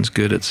person's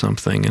good at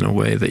something in a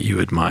way that you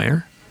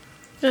admire?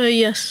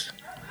 Yes.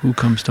 Who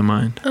comes to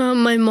mind?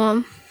 My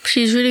mom.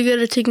 She's really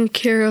good at taking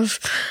care of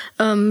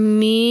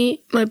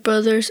me, my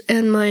brothers,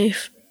 and my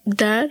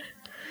dad.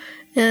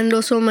 And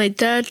also my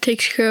dad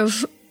takes care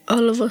of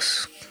all of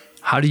us.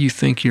 How do you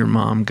think your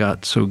mom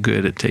got so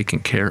good at taking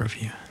care of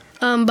you?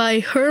 By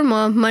her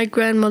mom, my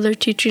grandmother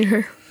teaching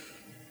her.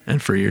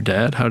 And for your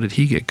dad, how did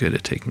he get good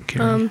at taking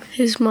care of you?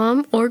 His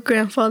mom or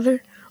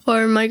grandfather,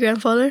 or my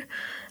grandfather,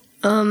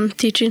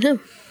 teaching him.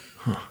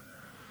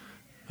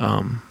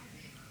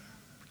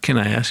 Can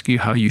I ask you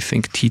how you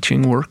think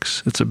teaching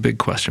works? It's a big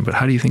question, but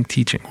how do you think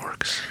teaching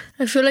works?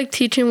 I feel like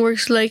teaching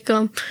works like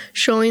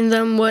showing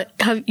them what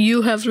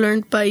you have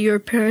learned by your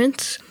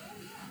parents.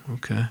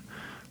 Okay.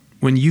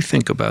 When you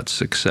think about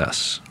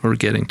success or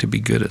getting to be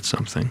good at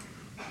something,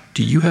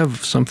 do you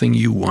have something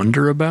you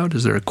wonder about?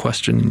 Is there a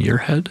question in your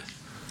head?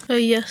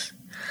 Yes.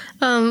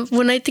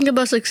 When I think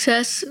about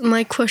success,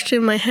 my question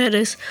in my head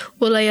is,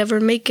 will I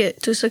ever make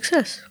it to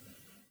success?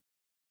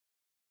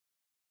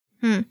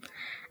 Oh,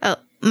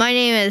 my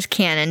name is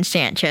Cannon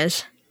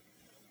Sanchez.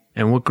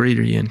 And what grade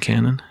are you in,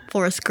 Cannon?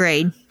 4th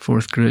grade.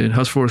 4th grade.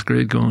 How's 4th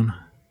grade going?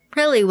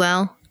 Really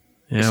well.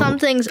 Yeah, Some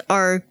things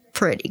are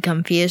pretty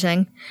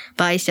confusing,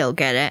 but I still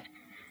get it.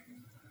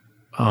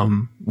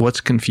 What's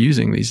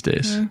confusing these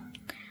days?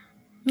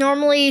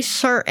 Normally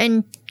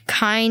certain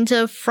kinds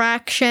of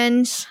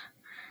fractions,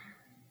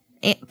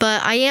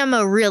 but I am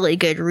a really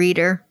good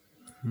reader.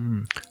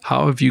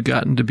 How have you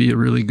gotten to be a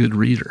really good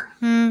reader?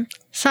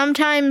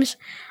 Sometimes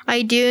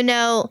I do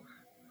know,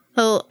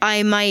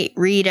 I might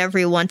read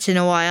every once in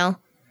a while.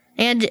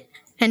 And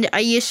I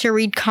used to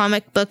read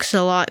comic books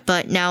a lot,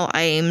 but now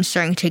I am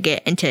starting to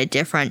get into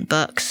different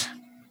books.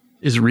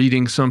 Is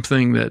reading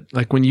something that,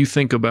 like, when you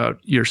think about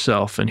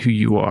yourself and who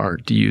you are,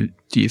 do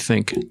you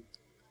think,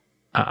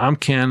 I'm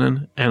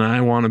Cannon and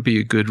I want to be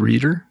a good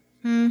reader?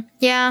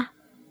 Yeah,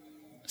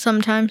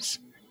 sometimes.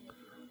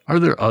 Are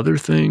there other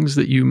things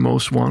that you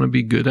most want to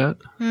be good at?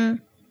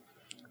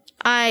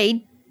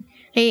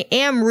 I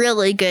am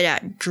really good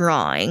at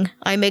drawing.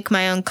 I make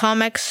my own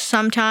comics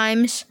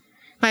sometimes.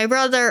 My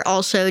brother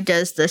also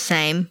does the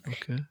same.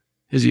 Okay.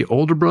 Is he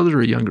older brother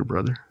or younger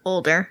brother?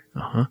 Older.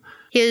 Uh-huh.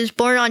 He was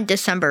born on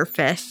December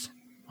 5th.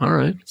 All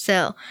right.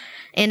 So,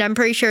 and I'm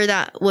pretty sure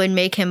that would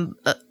make him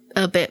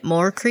a bit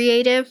more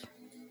creative,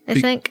 I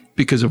think.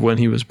 Because of when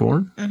he was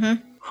born?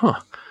 Mm-hmm.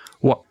 Huh.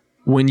 Well,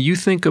 when you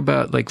think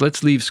about, like,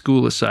 let's leave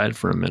school aside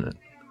for a minute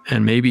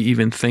and maybe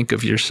even think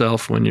of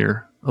yourself when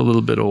you're a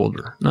little bit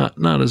older.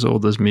 Not as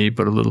old as me,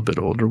 but a little bit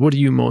older. What do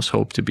you most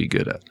hope to be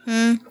good at?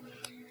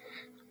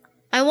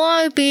 I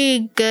want to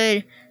be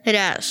good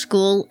at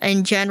school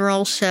in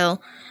general so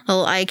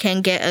I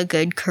can get a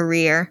good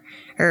career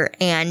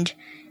and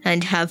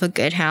have a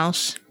good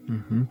house.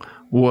 Mm-hmm.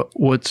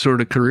 What sort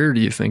of career do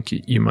you think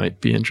you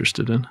might be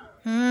interested in?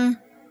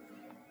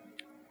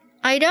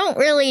 I don't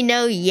really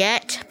know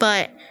yet,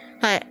 but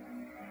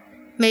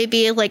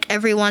maybe like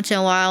every once in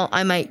a while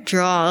I might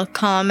draw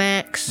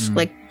comics,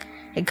 like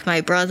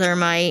my brother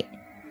might.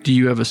 Do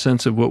you have a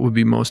sense of what would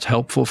be most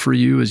helpful for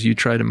you as you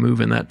try to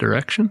move in that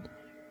direction?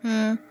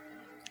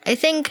 I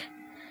think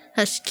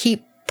just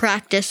keep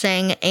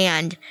practicing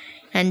and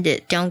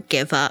don't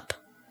give up.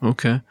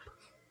 Okay.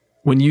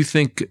 When you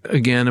think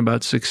again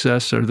about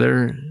success,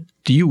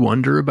 do you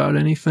wonder about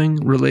anything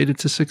related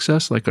to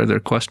success? Like, are there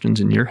questions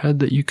in your head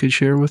that you could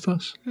share with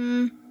us?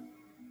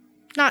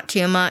 Not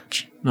too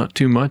much. Not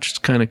too much? It's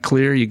kind of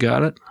clear you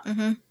got it?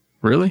 Mm-hmm.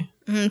 Really?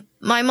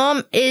 Mm-hmm. My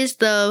mom is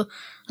the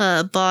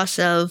boss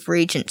of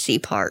Regency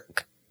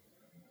Park.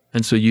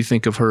 And so you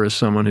think of her as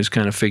someone who's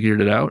kind of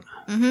figured it out?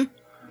 Mm-hmm.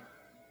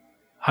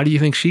 How do you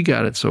think she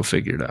got it so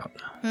figured out?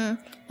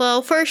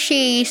 Well, first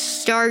she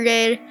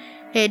started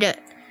it,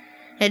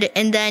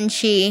 and then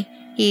she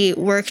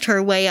worked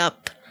her way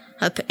up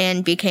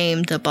and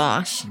became the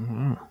boss.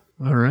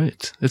 All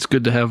right. It's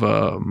good to have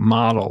a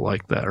model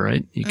like that,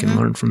 right? You can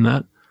learn from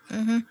that.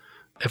 Mm-hmm.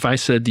 If I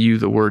said to you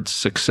the word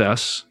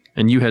success,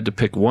 and you had to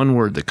pick one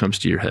word that comes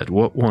to your head,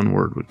 what one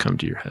word would come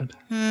to your head?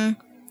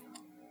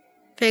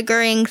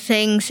 Figuring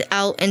things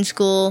out in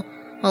school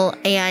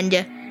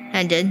and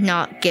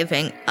not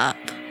giving up.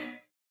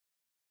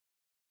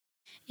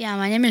 Yeah,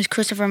 my name is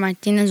Christopher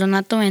Martinez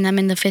Donato, and I'm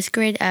in the 5th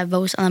grade at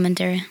Vose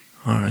Elementary.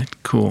 All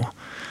right, cool.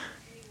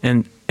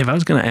 And if I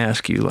was going to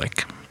ask you,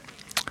 like,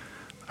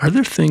 are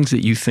there things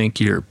that you think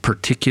you're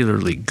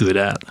particularly good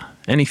at?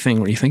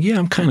 Anything where you think, yeah,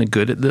 I'm kind of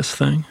good at this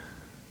thing?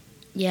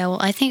 Yeah,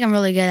 well, I think I'm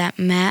really good at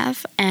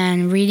math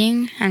and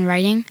reading and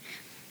writing.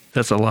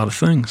 That's a lot of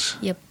things.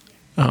 Yep.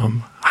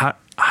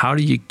 How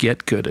do you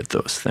get good at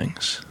those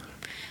things?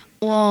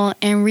 Well,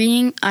 in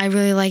reading, I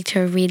really like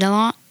to read a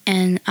lot,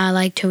 and I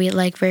like to read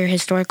like very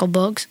historical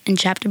books and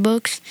chapter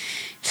books,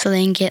 so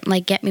they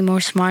can get me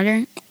more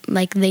smarter.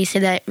 Like they say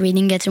that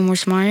reading gets you more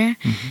smarter.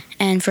 Mm-hmm.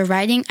 And for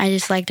writing, I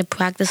just like to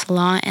practice a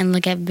lot and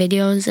look at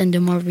videos and do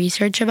more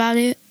research about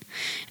it.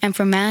 And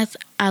for math,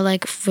 I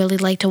really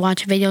like to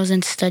watch videos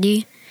and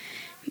study.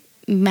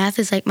 Math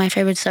is like my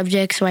favorite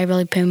subject, so I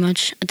really pay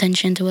much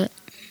attention to it.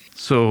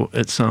 So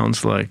it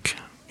sounds like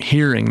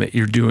hearing that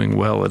you're doing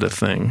well at a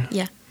thing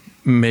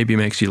maybe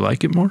makes you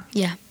like it more?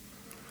 Yeah.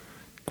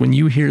 When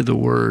you hear the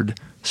word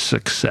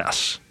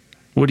success,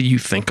 what do you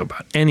think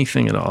about?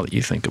 Anything at all that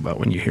you think about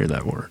when you hear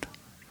that word?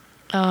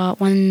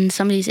 When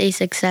somebody says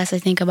success, I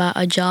think about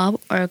a job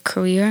or a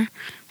career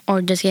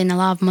or just getting a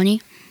lot of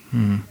money.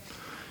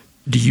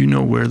 Do you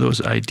know where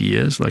those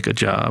ideas, like a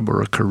job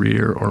or a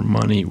career or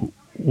money,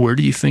 where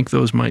do you think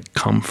those might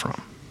come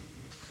from?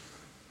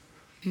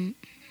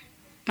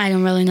 I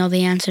don't really know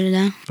the answer to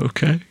that.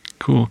 Okay,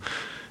 cool.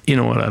 You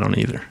know what? I don't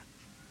either.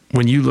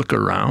 When you look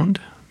around,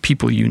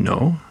 people you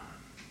know,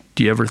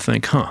 do you ever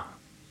think,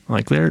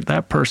 like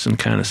that person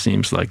kind of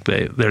seems like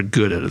they're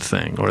good at a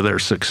thing or they're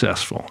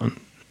successful?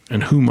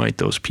 And who might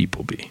those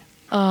people be?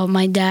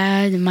 My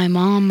dad, my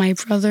mom, my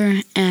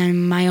brother,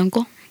 and my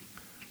uncle.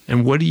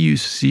 And what do you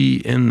see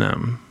in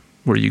them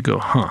where you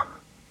go,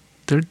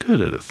 they're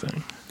good at a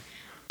thing?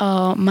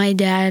 My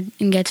dad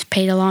gets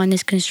paid a lot in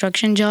his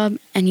construction job,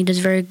 and he does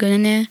very good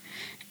in it.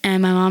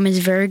 And my mom is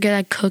very good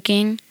at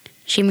cooking.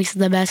 She makes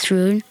the best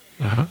food.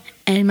 Uh-huh.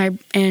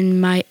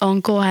 And my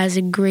uncle has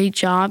a great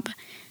job,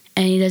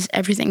 and he does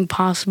everything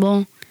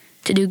possible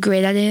to do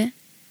great at it.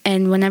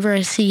 And whenever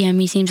I see him,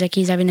 he seems like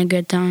he's having a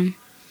good time.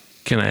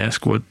 Can I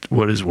ask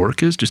what his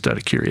work is, just out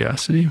of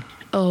curiosity?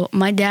 Oh,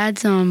 my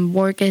dad's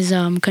work is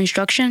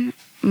construction.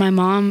 My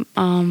mom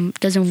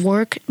doesn't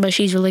work, but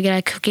she's really good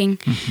at cooking.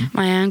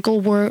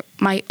 Mm-hmm.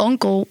 My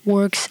uncle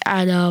works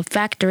at a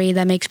factory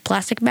that makes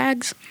plastic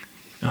bags.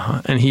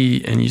 Uh-huh. And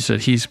you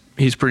said he's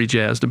pretty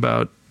jazzed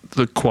about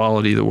the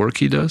quality of the work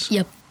he does?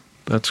 Yep.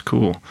 That's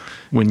cool.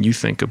 When you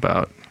think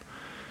about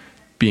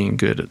being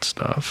good at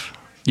stuff,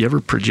 you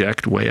ever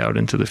project way out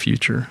into the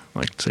future,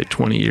 like say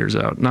 20 years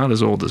out? Not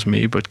as old as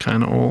me, but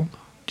kind of old.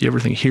 Do you ever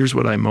think, here's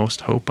what I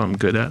most hope I'm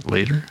good at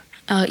later?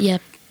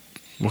 Yep.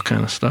 What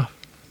kind of stuff?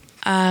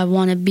 I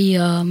want to be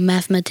a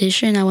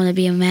mathematician. I want to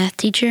be a math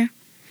teacher.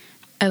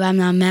 If I'm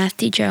not a math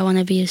teacher, I want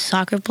to be a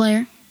soccer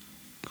player.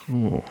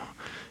 Cool.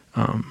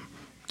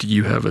 Do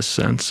you have a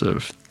sense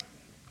of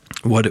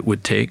what it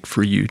would take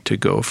for you to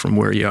go from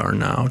where you are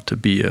now to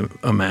be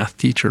a math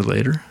teacher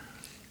later?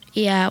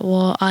 Yeah,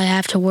 well, I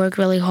have to work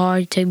really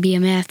hard to be a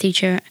math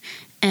teacher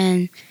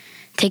and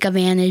take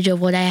advantage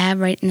of what I have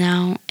right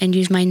now and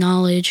use my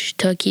knowledge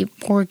to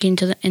keep working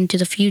into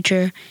the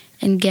future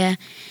and get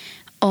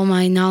all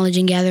my knowledge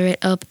and gather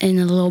it up in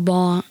a little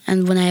ball.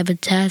 And when I have a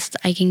test,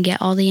 I can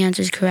get all the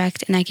answers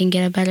correct and I can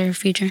get a better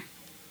future.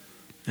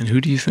 And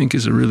who do you think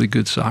is a really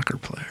good soccer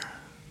player?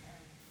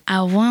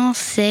 I want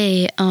to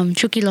say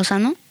Chucky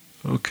Lozano.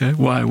 Okay.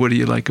 Why? What do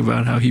you like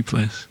about how he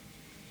plays?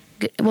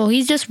 Well,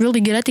 he's just really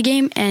good at the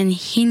game, and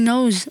he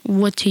knows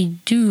what to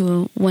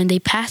do when they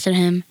pass at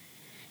him.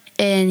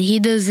 And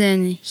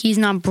he's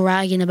not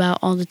bragging about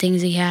all the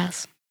things he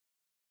has.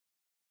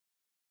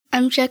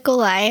 I'm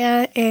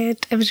Jecoliah, and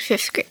I'm in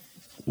 5th grade.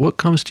 What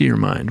comes to your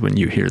mind when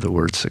you hear the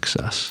word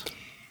success?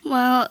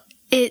 Well,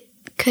 it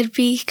could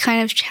be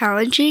kind of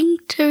challenging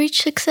to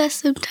reach success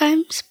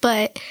sometimes,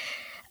 but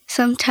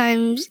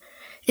sometimes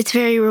it's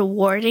very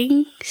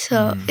rewarding.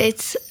 So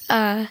it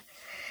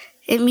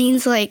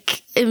means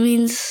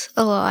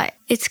a lot.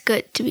 It's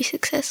good to be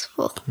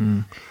successful.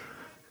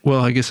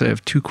 Well, I guess I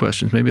have 2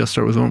 questions. Maybe I'll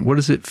start with one. What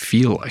does it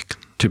feel like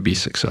to be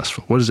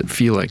successful? What does it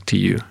feel like to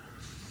you?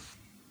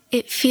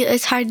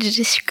 It's hard to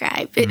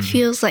describe. It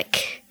feels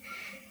like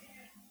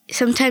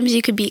sometimes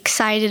you could be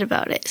excited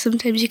about it.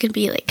 Sometimes you can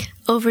be like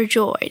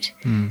overjoyed.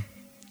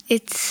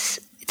 It's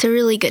a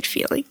really good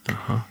feeling.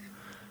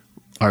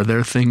 Are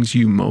there things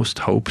you most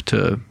hope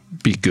to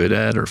be good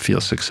at or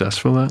feel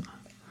successful at?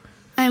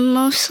 I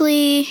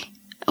mostly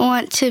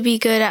want to be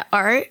good at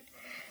art,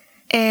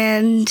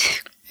 and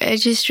I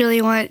just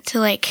really want to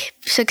like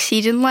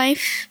succeed in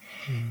life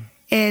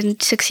and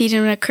succeed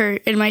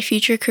in my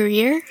future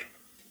career.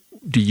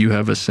 Do you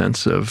have a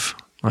sense of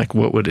like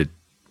what would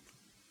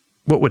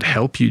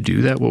help you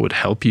do that? What would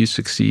help you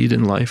succeed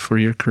in life or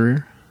your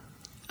career?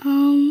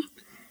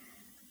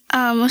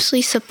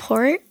 Mostly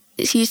support.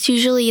 It's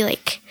usually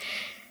like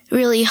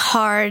really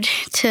hard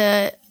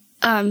to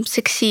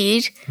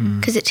succeed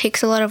because it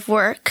takes a lot of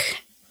work.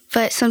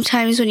 But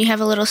sometimes when you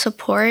have a little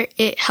support,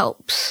 it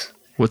helps.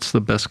 What's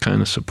the best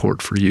kind of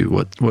support for you?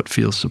 What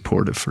feels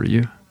supportive for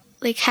you?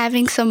 Like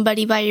having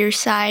somebody by your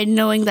side,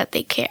 knowing that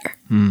they care.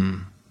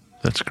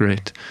 That's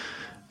great.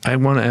 I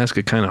want to ask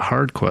a kind of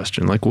hard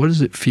question. Like, what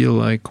does it feel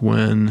like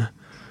when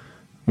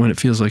it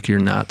feels like you're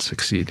not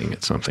succeeding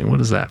at something? What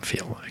does that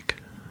feel like?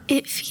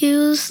 It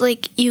feels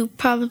like you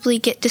probably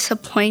get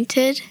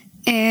disappointed,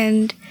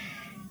 and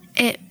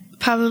it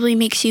probably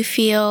makes you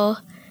feel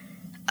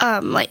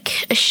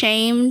like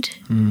ashamed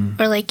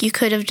or like you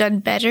could have done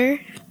better.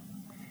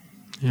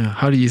 Yeah.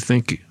 How do you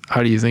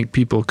think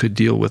people could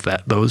deal with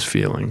those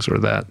feelings or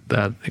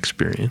that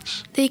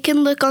experience? They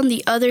can look on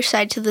the other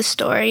side to the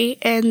story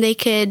and they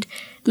could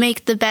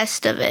make the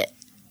best of it.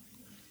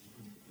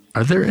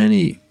 Are there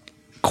any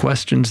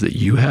questions that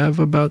you have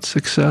about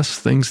success,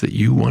 things that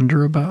you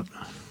wonder about?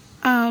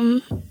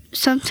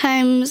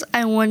 Sometimes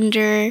I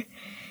wonder.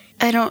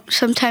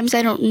 Sometimes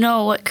I don't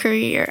know what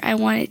career I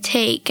want to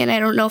take, and I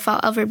don't know if I'll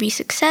ever be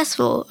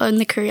successful in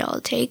the career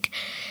I'll take.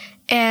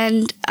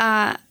 And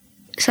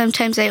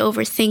sometimes I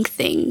overthink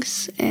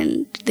things,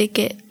 and they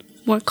get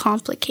more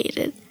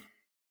complicated.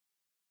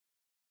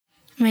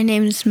 My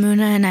name is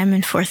Muna, and I'm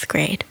in 4th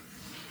grade.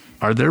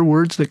 Are there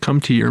words that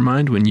come to your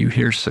mind when you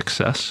hear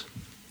success?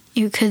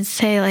 You could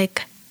say,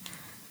 like,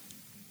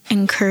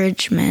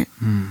 encouragement.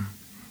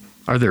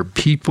 Are there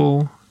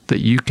people that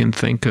you can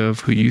think of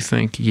who you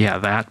think, yeah,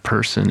 that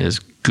person is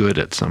good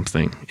at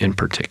something in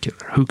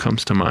particular? Who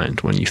comes to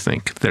mind when you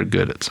think they're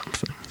good at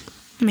something?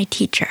 My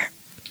teacher.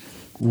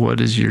 What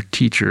is your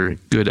teacher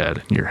good at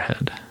in your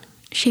head?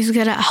 She's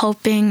good at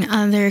helping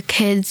other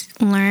kids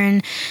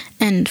learn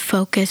and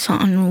focus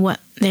on what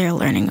they're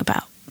learning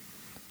about.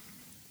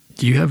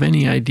 Do you have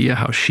any idea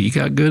how she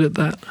got good at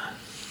that?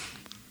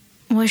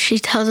 Well, she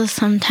tells us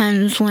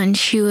sometimes when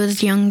she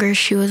was younger,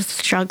 she was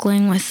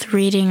struggling with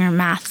reading or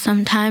math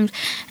sometimes,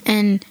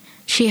 and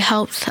she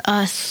helps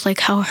us like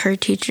how her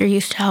teacher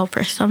used to help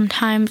her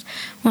sometimes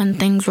when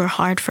things were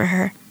hard for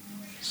her.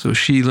 So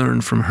she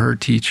learned from her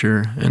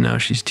teacher, and now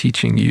she's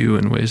teaching you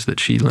in ways that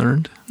she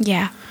learned?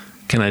 Yeah.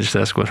 Can I just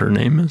ask what her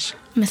name is?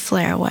 Miss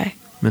Laraway.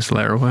 Miss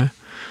Laraway?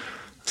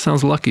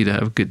 Sounds lucky to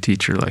have a good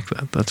teacher like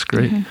that. That's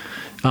great.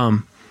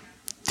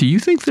 Do you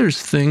think there's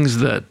things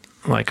that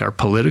like our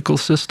political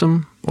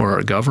system or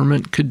our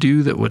government could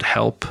do that would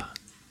help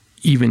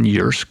even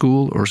your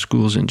school or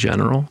schools in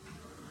general?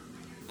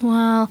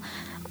 Well,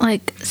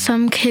 like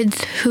some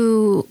kids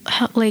who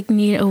like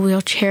need a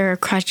wheelchair or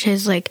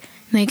crutches, like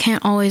they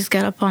can't always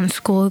get up on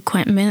school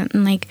equipment,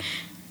 and like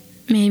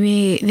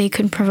maybe they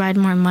could provide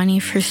more money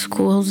for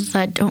schools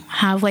that don't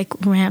have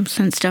like ramps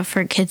and stuff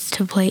for kids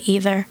to play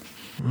either.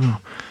 Oh,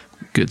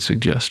 good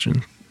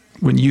suggestion.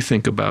 When you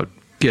think about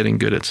getting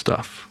good at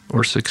stuff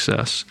or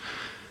success,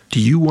 do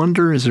you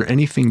wonder, is there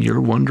anything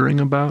you're wondering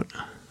about?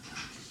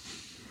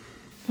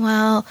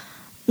 Well,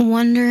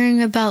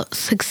 wondering about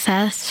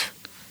success,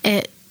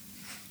 it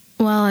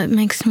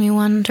makes me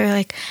wonder,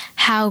 like,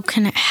 how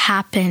can it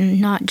happen,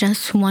 not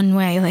just one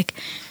way? Like,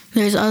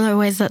 there's other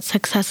ways that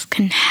success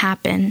can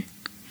happen.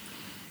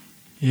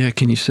 Yeah,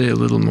 can you say a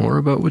little more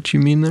about what you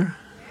mean there?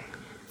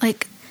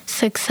 Like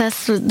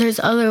success, there's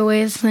other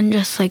ways than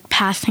just like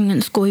passing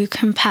in school. You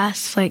can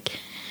pass like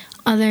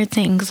other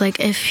things. Like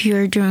if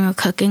you're doing a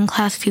cooking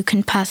class, you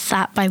can pass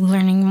that by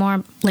learning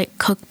more like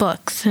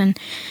cookbooks and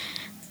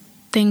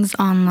things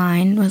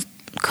online with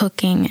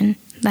cooking and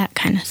that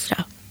kind of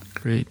stuff.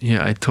 Great.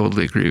 Yeah, I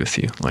totally agree with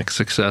you. Like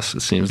success,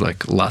 it seems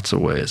like lots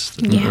of ways,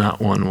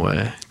 not one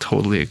way.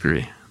 Totally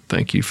agree.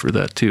 Thank you for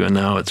that too. And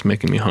now it's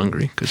making me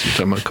hungry because you're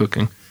talking about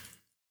cooking.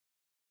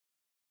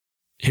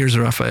 Here's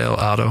Raphael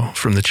Otto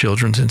from the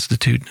Children's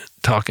Institute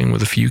talking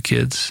with a few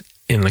kids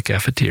in the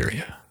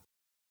cafeteria.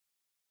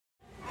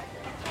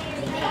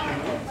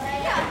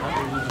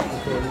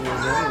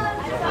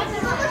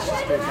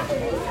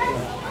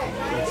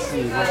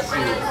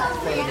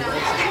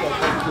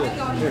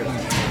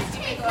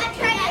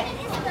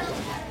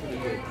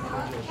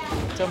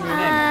 Tell me your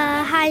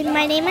name. Hi,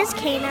 my name is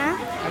Kana.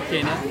 Hi,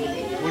 Kana.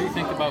 What do you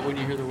think about when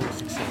you hear the word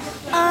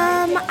success?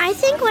 I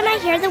think when I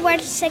hear the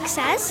word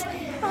success,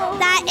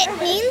 that it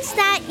means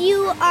that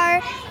you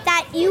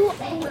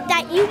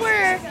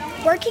were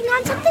working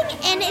on something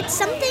and it's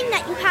something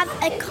that you have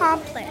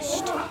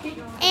accomplished.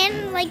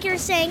 And like you're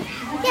saying,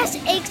 yes,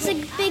 it's a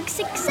big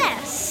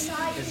success.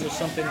 Is there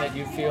something that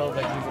you feel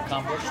that you've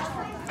accomplished?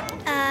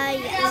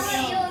 Yes.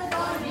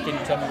 Can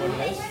you tell me what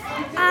it is?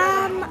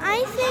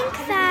 I think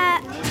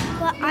that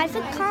what I've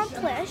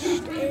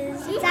accomplished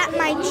is at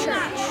my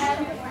church.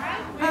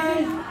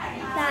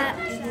 That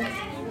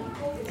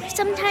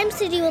sometimes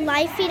they do a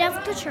live feed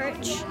after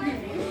church,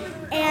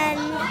 and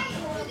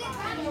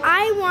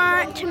I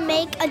want to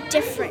make a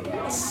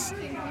difference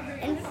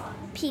in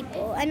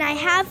people, and I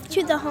have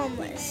to the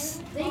homeless.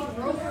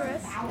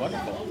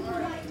 Wonderful.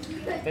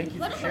 Thank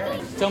you for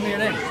sharing. Tell me your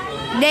name.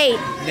 Nate.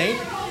 Nate?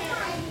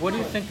 What do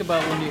you think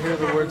about when you hear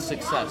the word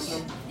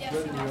success?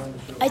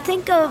 I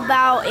think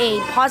about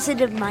a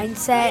positive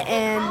mindset,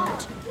 and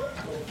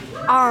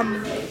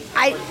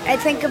I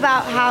think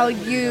about how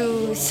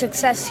you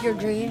success your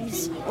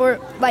dreams or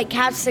like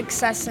have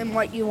success in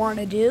what you want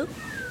to do.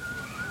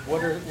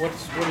 What are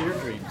your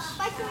dreams?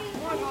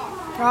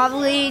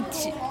 Probably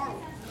to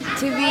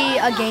be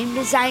a game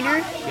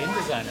designer. Game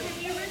designer.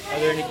 Are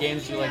there any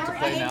games you like to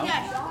play now?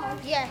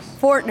 Yes.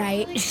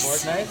 Fortnite.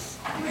 Fortnite?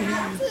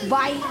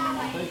 Bye.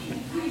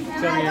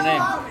 Tell me your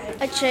name.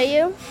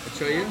 Achayu.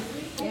 Achayu?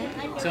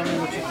 Tell me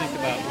what you think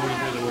about when you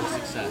hear the word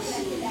success.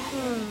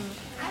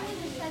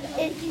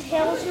 It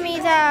tells me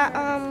that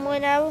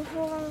whenever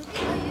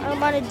I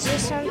want to do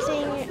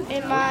something,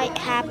 it might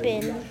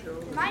happen.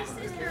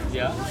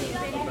 Yeah?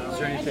 Is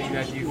there anything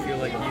that you feel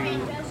like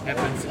you have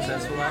been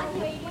successful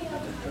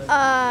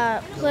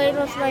at? Playing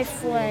with my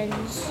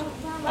friends.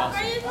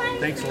 Awesome.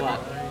 Thanks a lot.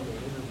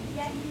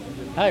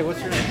 Hi, what's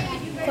your name?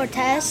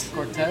 Cortez.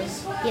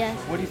 Cortez? Yes.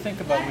 What do you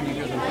think about when you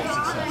hear the word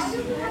success?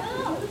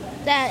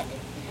 That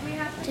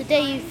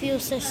today you feel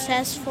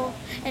successful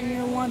and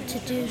you want to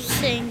do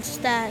things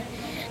that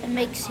it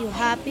makes you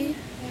happy.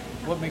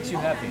 What makes you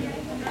happy?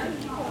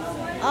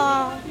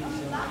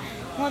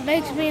 What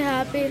makes me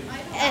happy is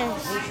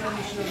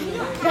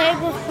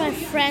playing with my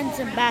friends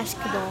in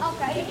basketball.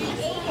 Great.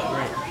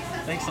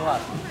 Thanks a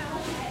lot.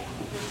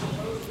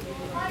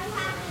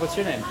 What's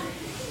your name?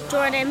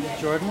 Jordan.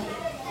 Jordan?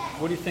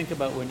 What do you think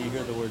about when you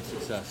hear the word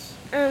success?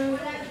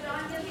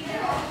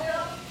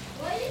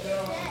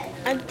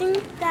 I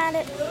think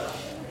that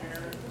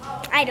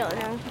I don't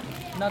know.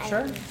 Not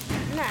sure?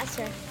 Not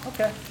sure.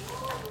 Okay.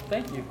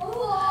 Thank you.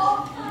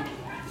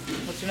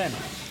 What's your name?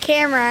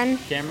 Cameron.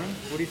 Cameron?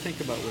 What do you think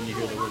about when you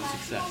hear the word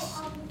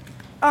success?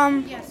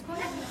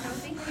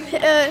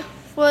 It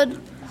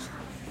would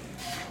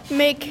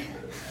make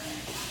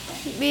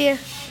me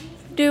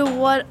do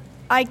what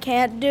I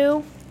can't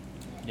do.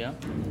 Yeah?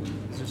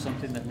 Is there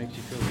something that makes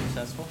you feel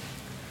successful?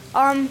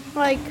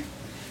 Like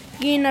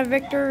getting a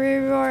victory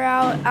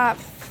royale at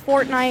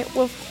Fortnite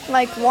with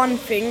like one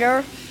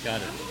finger.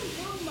 Got it.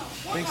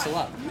 Thanks a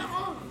lot.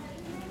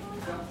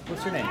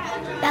 What's your name?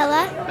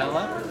 Bella.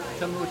 Bella?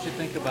 Tell me what you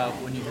think about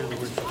when you hear the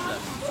word success.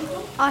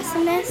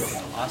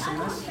 Awesomeness.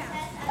 Awesomeness?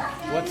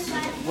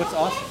 What's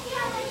awesome?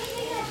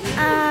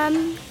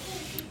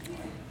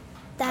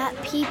 That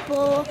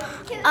people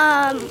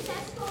are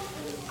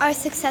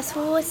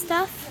successful with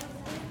stuff.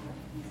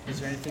 Is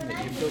there anything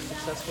that you feel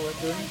successful at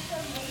doing?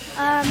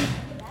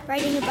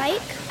 Riding a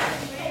bike.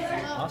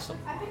 Awesome.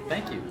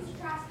 Thank you.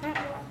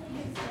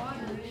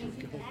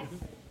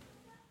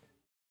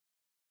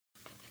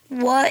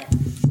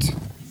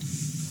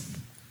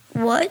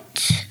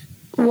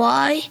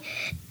 Why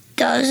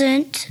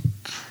doesn't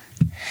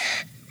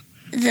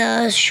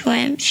the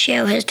shrimp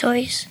share his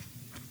toys?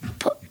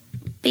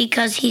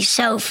 Because he's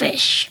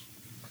selfish.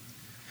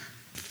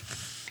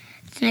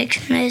 The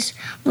next one is,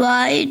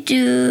 why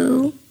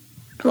did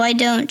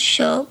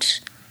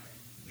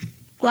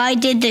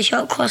the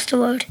shark cross the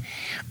road?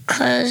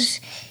 Because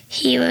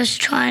he was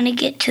trying to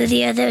get to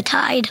the other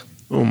tide.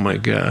 Oh my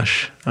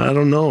gosh. I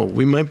don't know.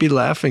 We might be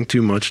laughing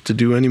too much to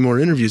do any more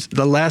interviews.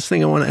 The last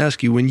thing I want to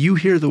ask you, when you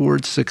hear the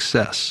word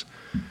success,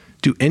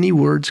 do any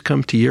words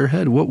come to your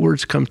head? What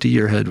words come to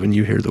your head when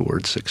you hear the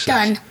word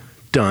success?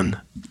 Done.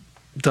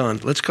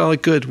 Let's call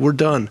it good. We're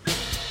done.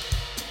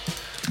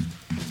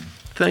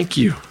 Thank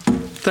you.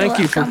 Thank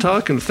you for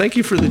talking. Thank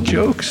you for the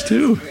jokes,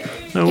 too.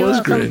 That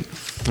was great.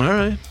 All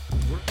right.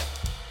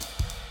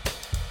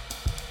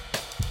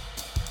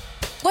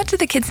 What do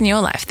the kids in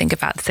your life think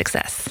about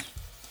success?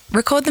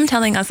 Record them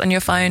telling us on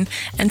your phone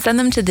and send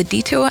them to the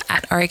Detour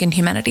at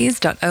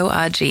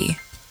OregonHumanities.org.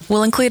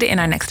 We'll include it in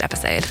our next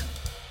episode.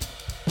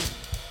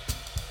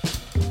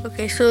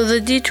 Okay, so the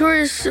Detour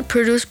is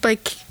produced by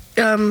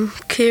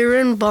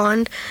Kieran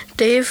Bond.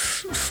 Dave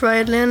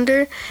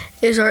Friedlander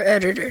is our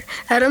editor.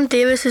 Adam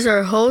Davis is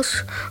our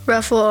host.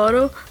 Rafael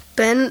Otto,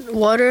 Ben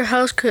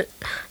Waterhouse,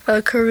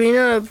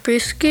 Karina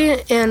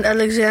Brisky, and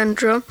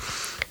Alexandra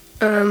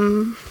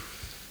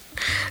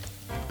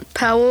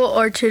Powell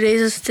are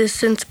today's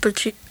assistant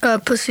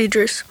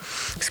procedures.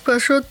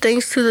 Special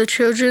thanks to the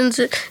Children's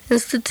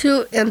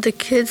Institute and the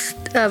kids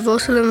at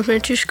Vose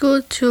Elementary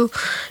School to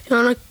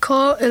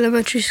Yoncalla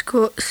Elementary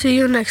School. See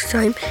you next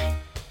time.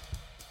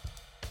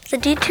 The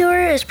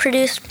Detour is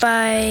produced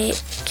by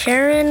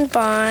Karen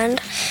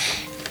Bond.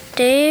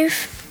 Dave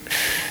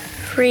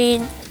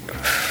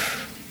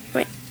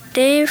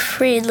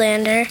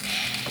Friedlander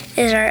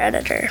is our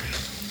editor.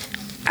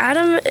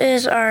 Adam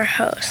is our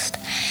host.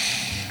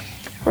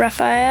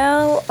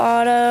 Rafael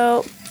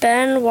Otto,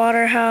 Ben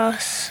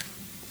Waterhouse,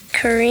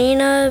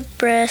 Karina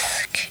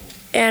Brisk,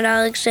 and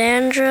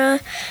Alexandra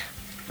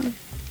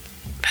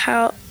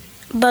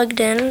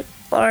Bugden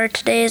are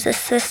today's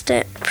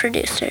assistant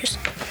producers.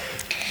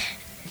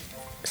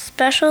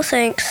 Special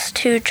thanks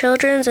to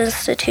Children's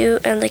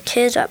Institute and the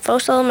kids at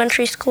Vose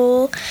Elementary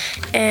School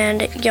and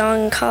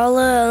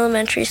Yoncalla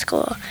Elementary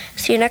School.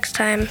 See you next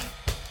time.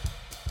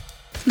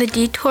 The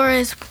Detour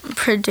is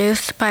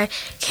produced by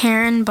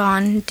Karen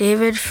Bond.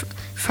 David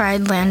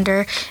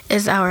Friedlander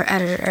is our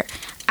editor.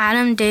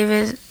 Adam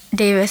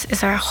Davis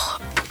is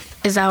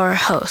our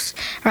host.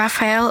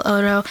 Rafael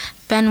Otto,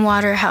 Ben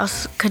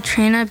Waterhouse,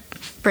 Katrina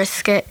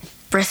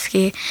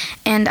Brisky,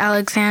 and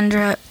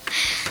Alexandra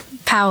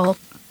Powell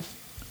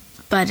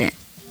are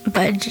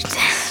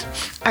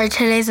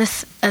today's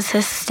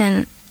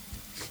assistant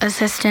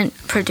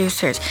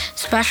producers.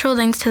 Special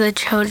thanks to the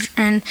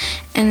Children's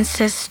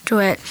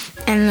Institute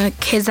and the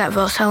kids at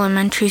Vose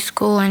Elementary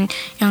School and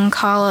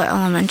Yoncalla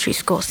Elementary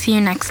School. See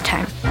you next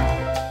time.